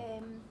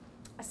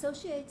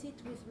associates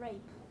it with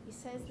rape. He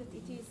says that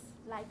it is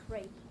like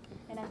rape.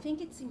 And I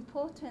think it's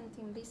important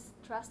in this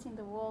trust in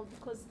the world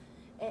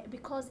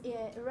because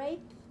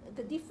rape,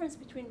 the difference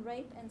between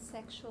rape and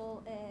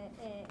sexual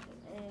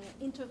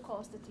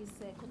intercourse that is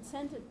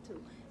consented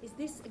to, is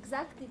this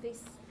exactly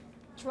this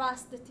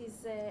trust that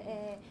is,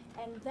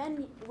 and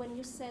then when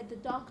you said the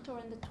doctor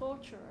and the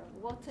torturer,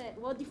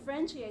 what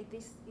differentiate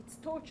this? It's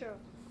torture,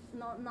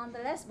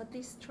 nonetheless, but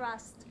this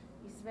trust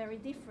is very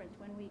different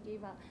when we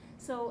give up.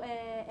 So,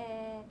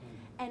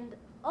 and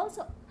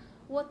also,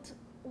 what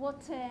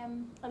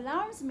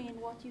alarms me in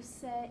what you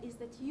say is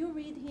that you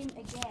read him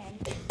again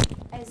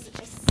as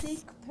a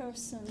sick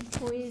person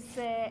who is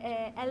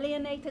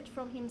alienated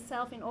from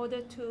himself in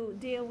order to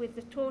deal with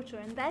the torture,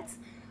 and that's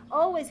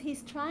always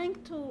he's trying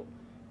to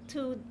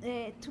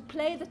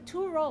play the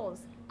two roles.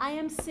 I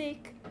am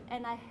sick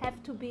and I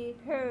have to be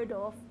heard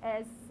of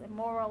as a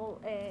moral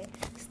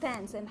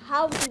stance. And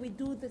how do we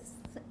do this,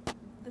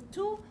 the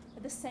two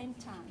at the same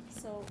time?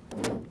 So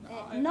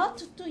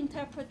not to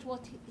interpret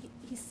what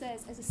he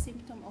says as a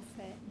symptom of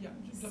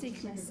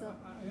sickness. So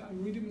I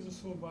read him as a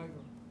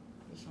survivor.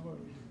 That's how I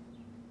read him.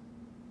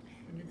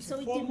 And it's so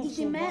a form of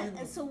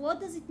survival. so what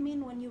does it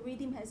mean when you read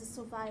him as a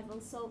survival?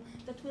 So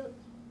that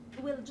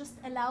will just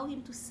allow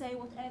him to say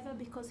whatever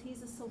because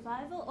he's a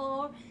survival,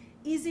 or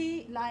is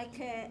he like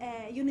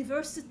a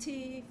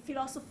university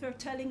philosopher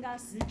telling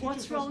us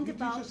what's wrong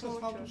about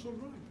torture? How to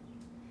survive.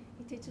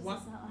 He teaches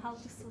us how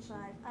to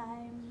survive.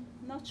 I'm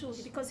not sure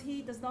because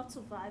he does not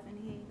survive, and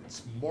he.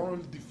 It's moral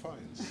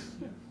defiance.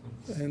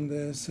 And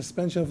the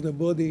suspension of the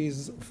body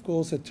is, of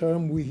course, a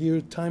term we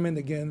hear time and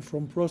again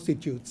from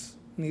prostitutes,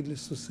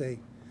 needless to say.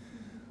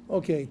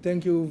 Okay,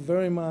 thank you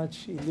very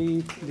much,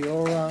 Ilit,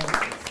 Leora.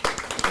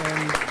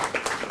 And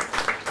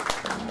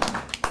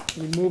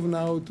we move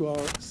now to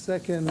our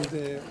second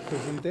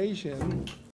presentation,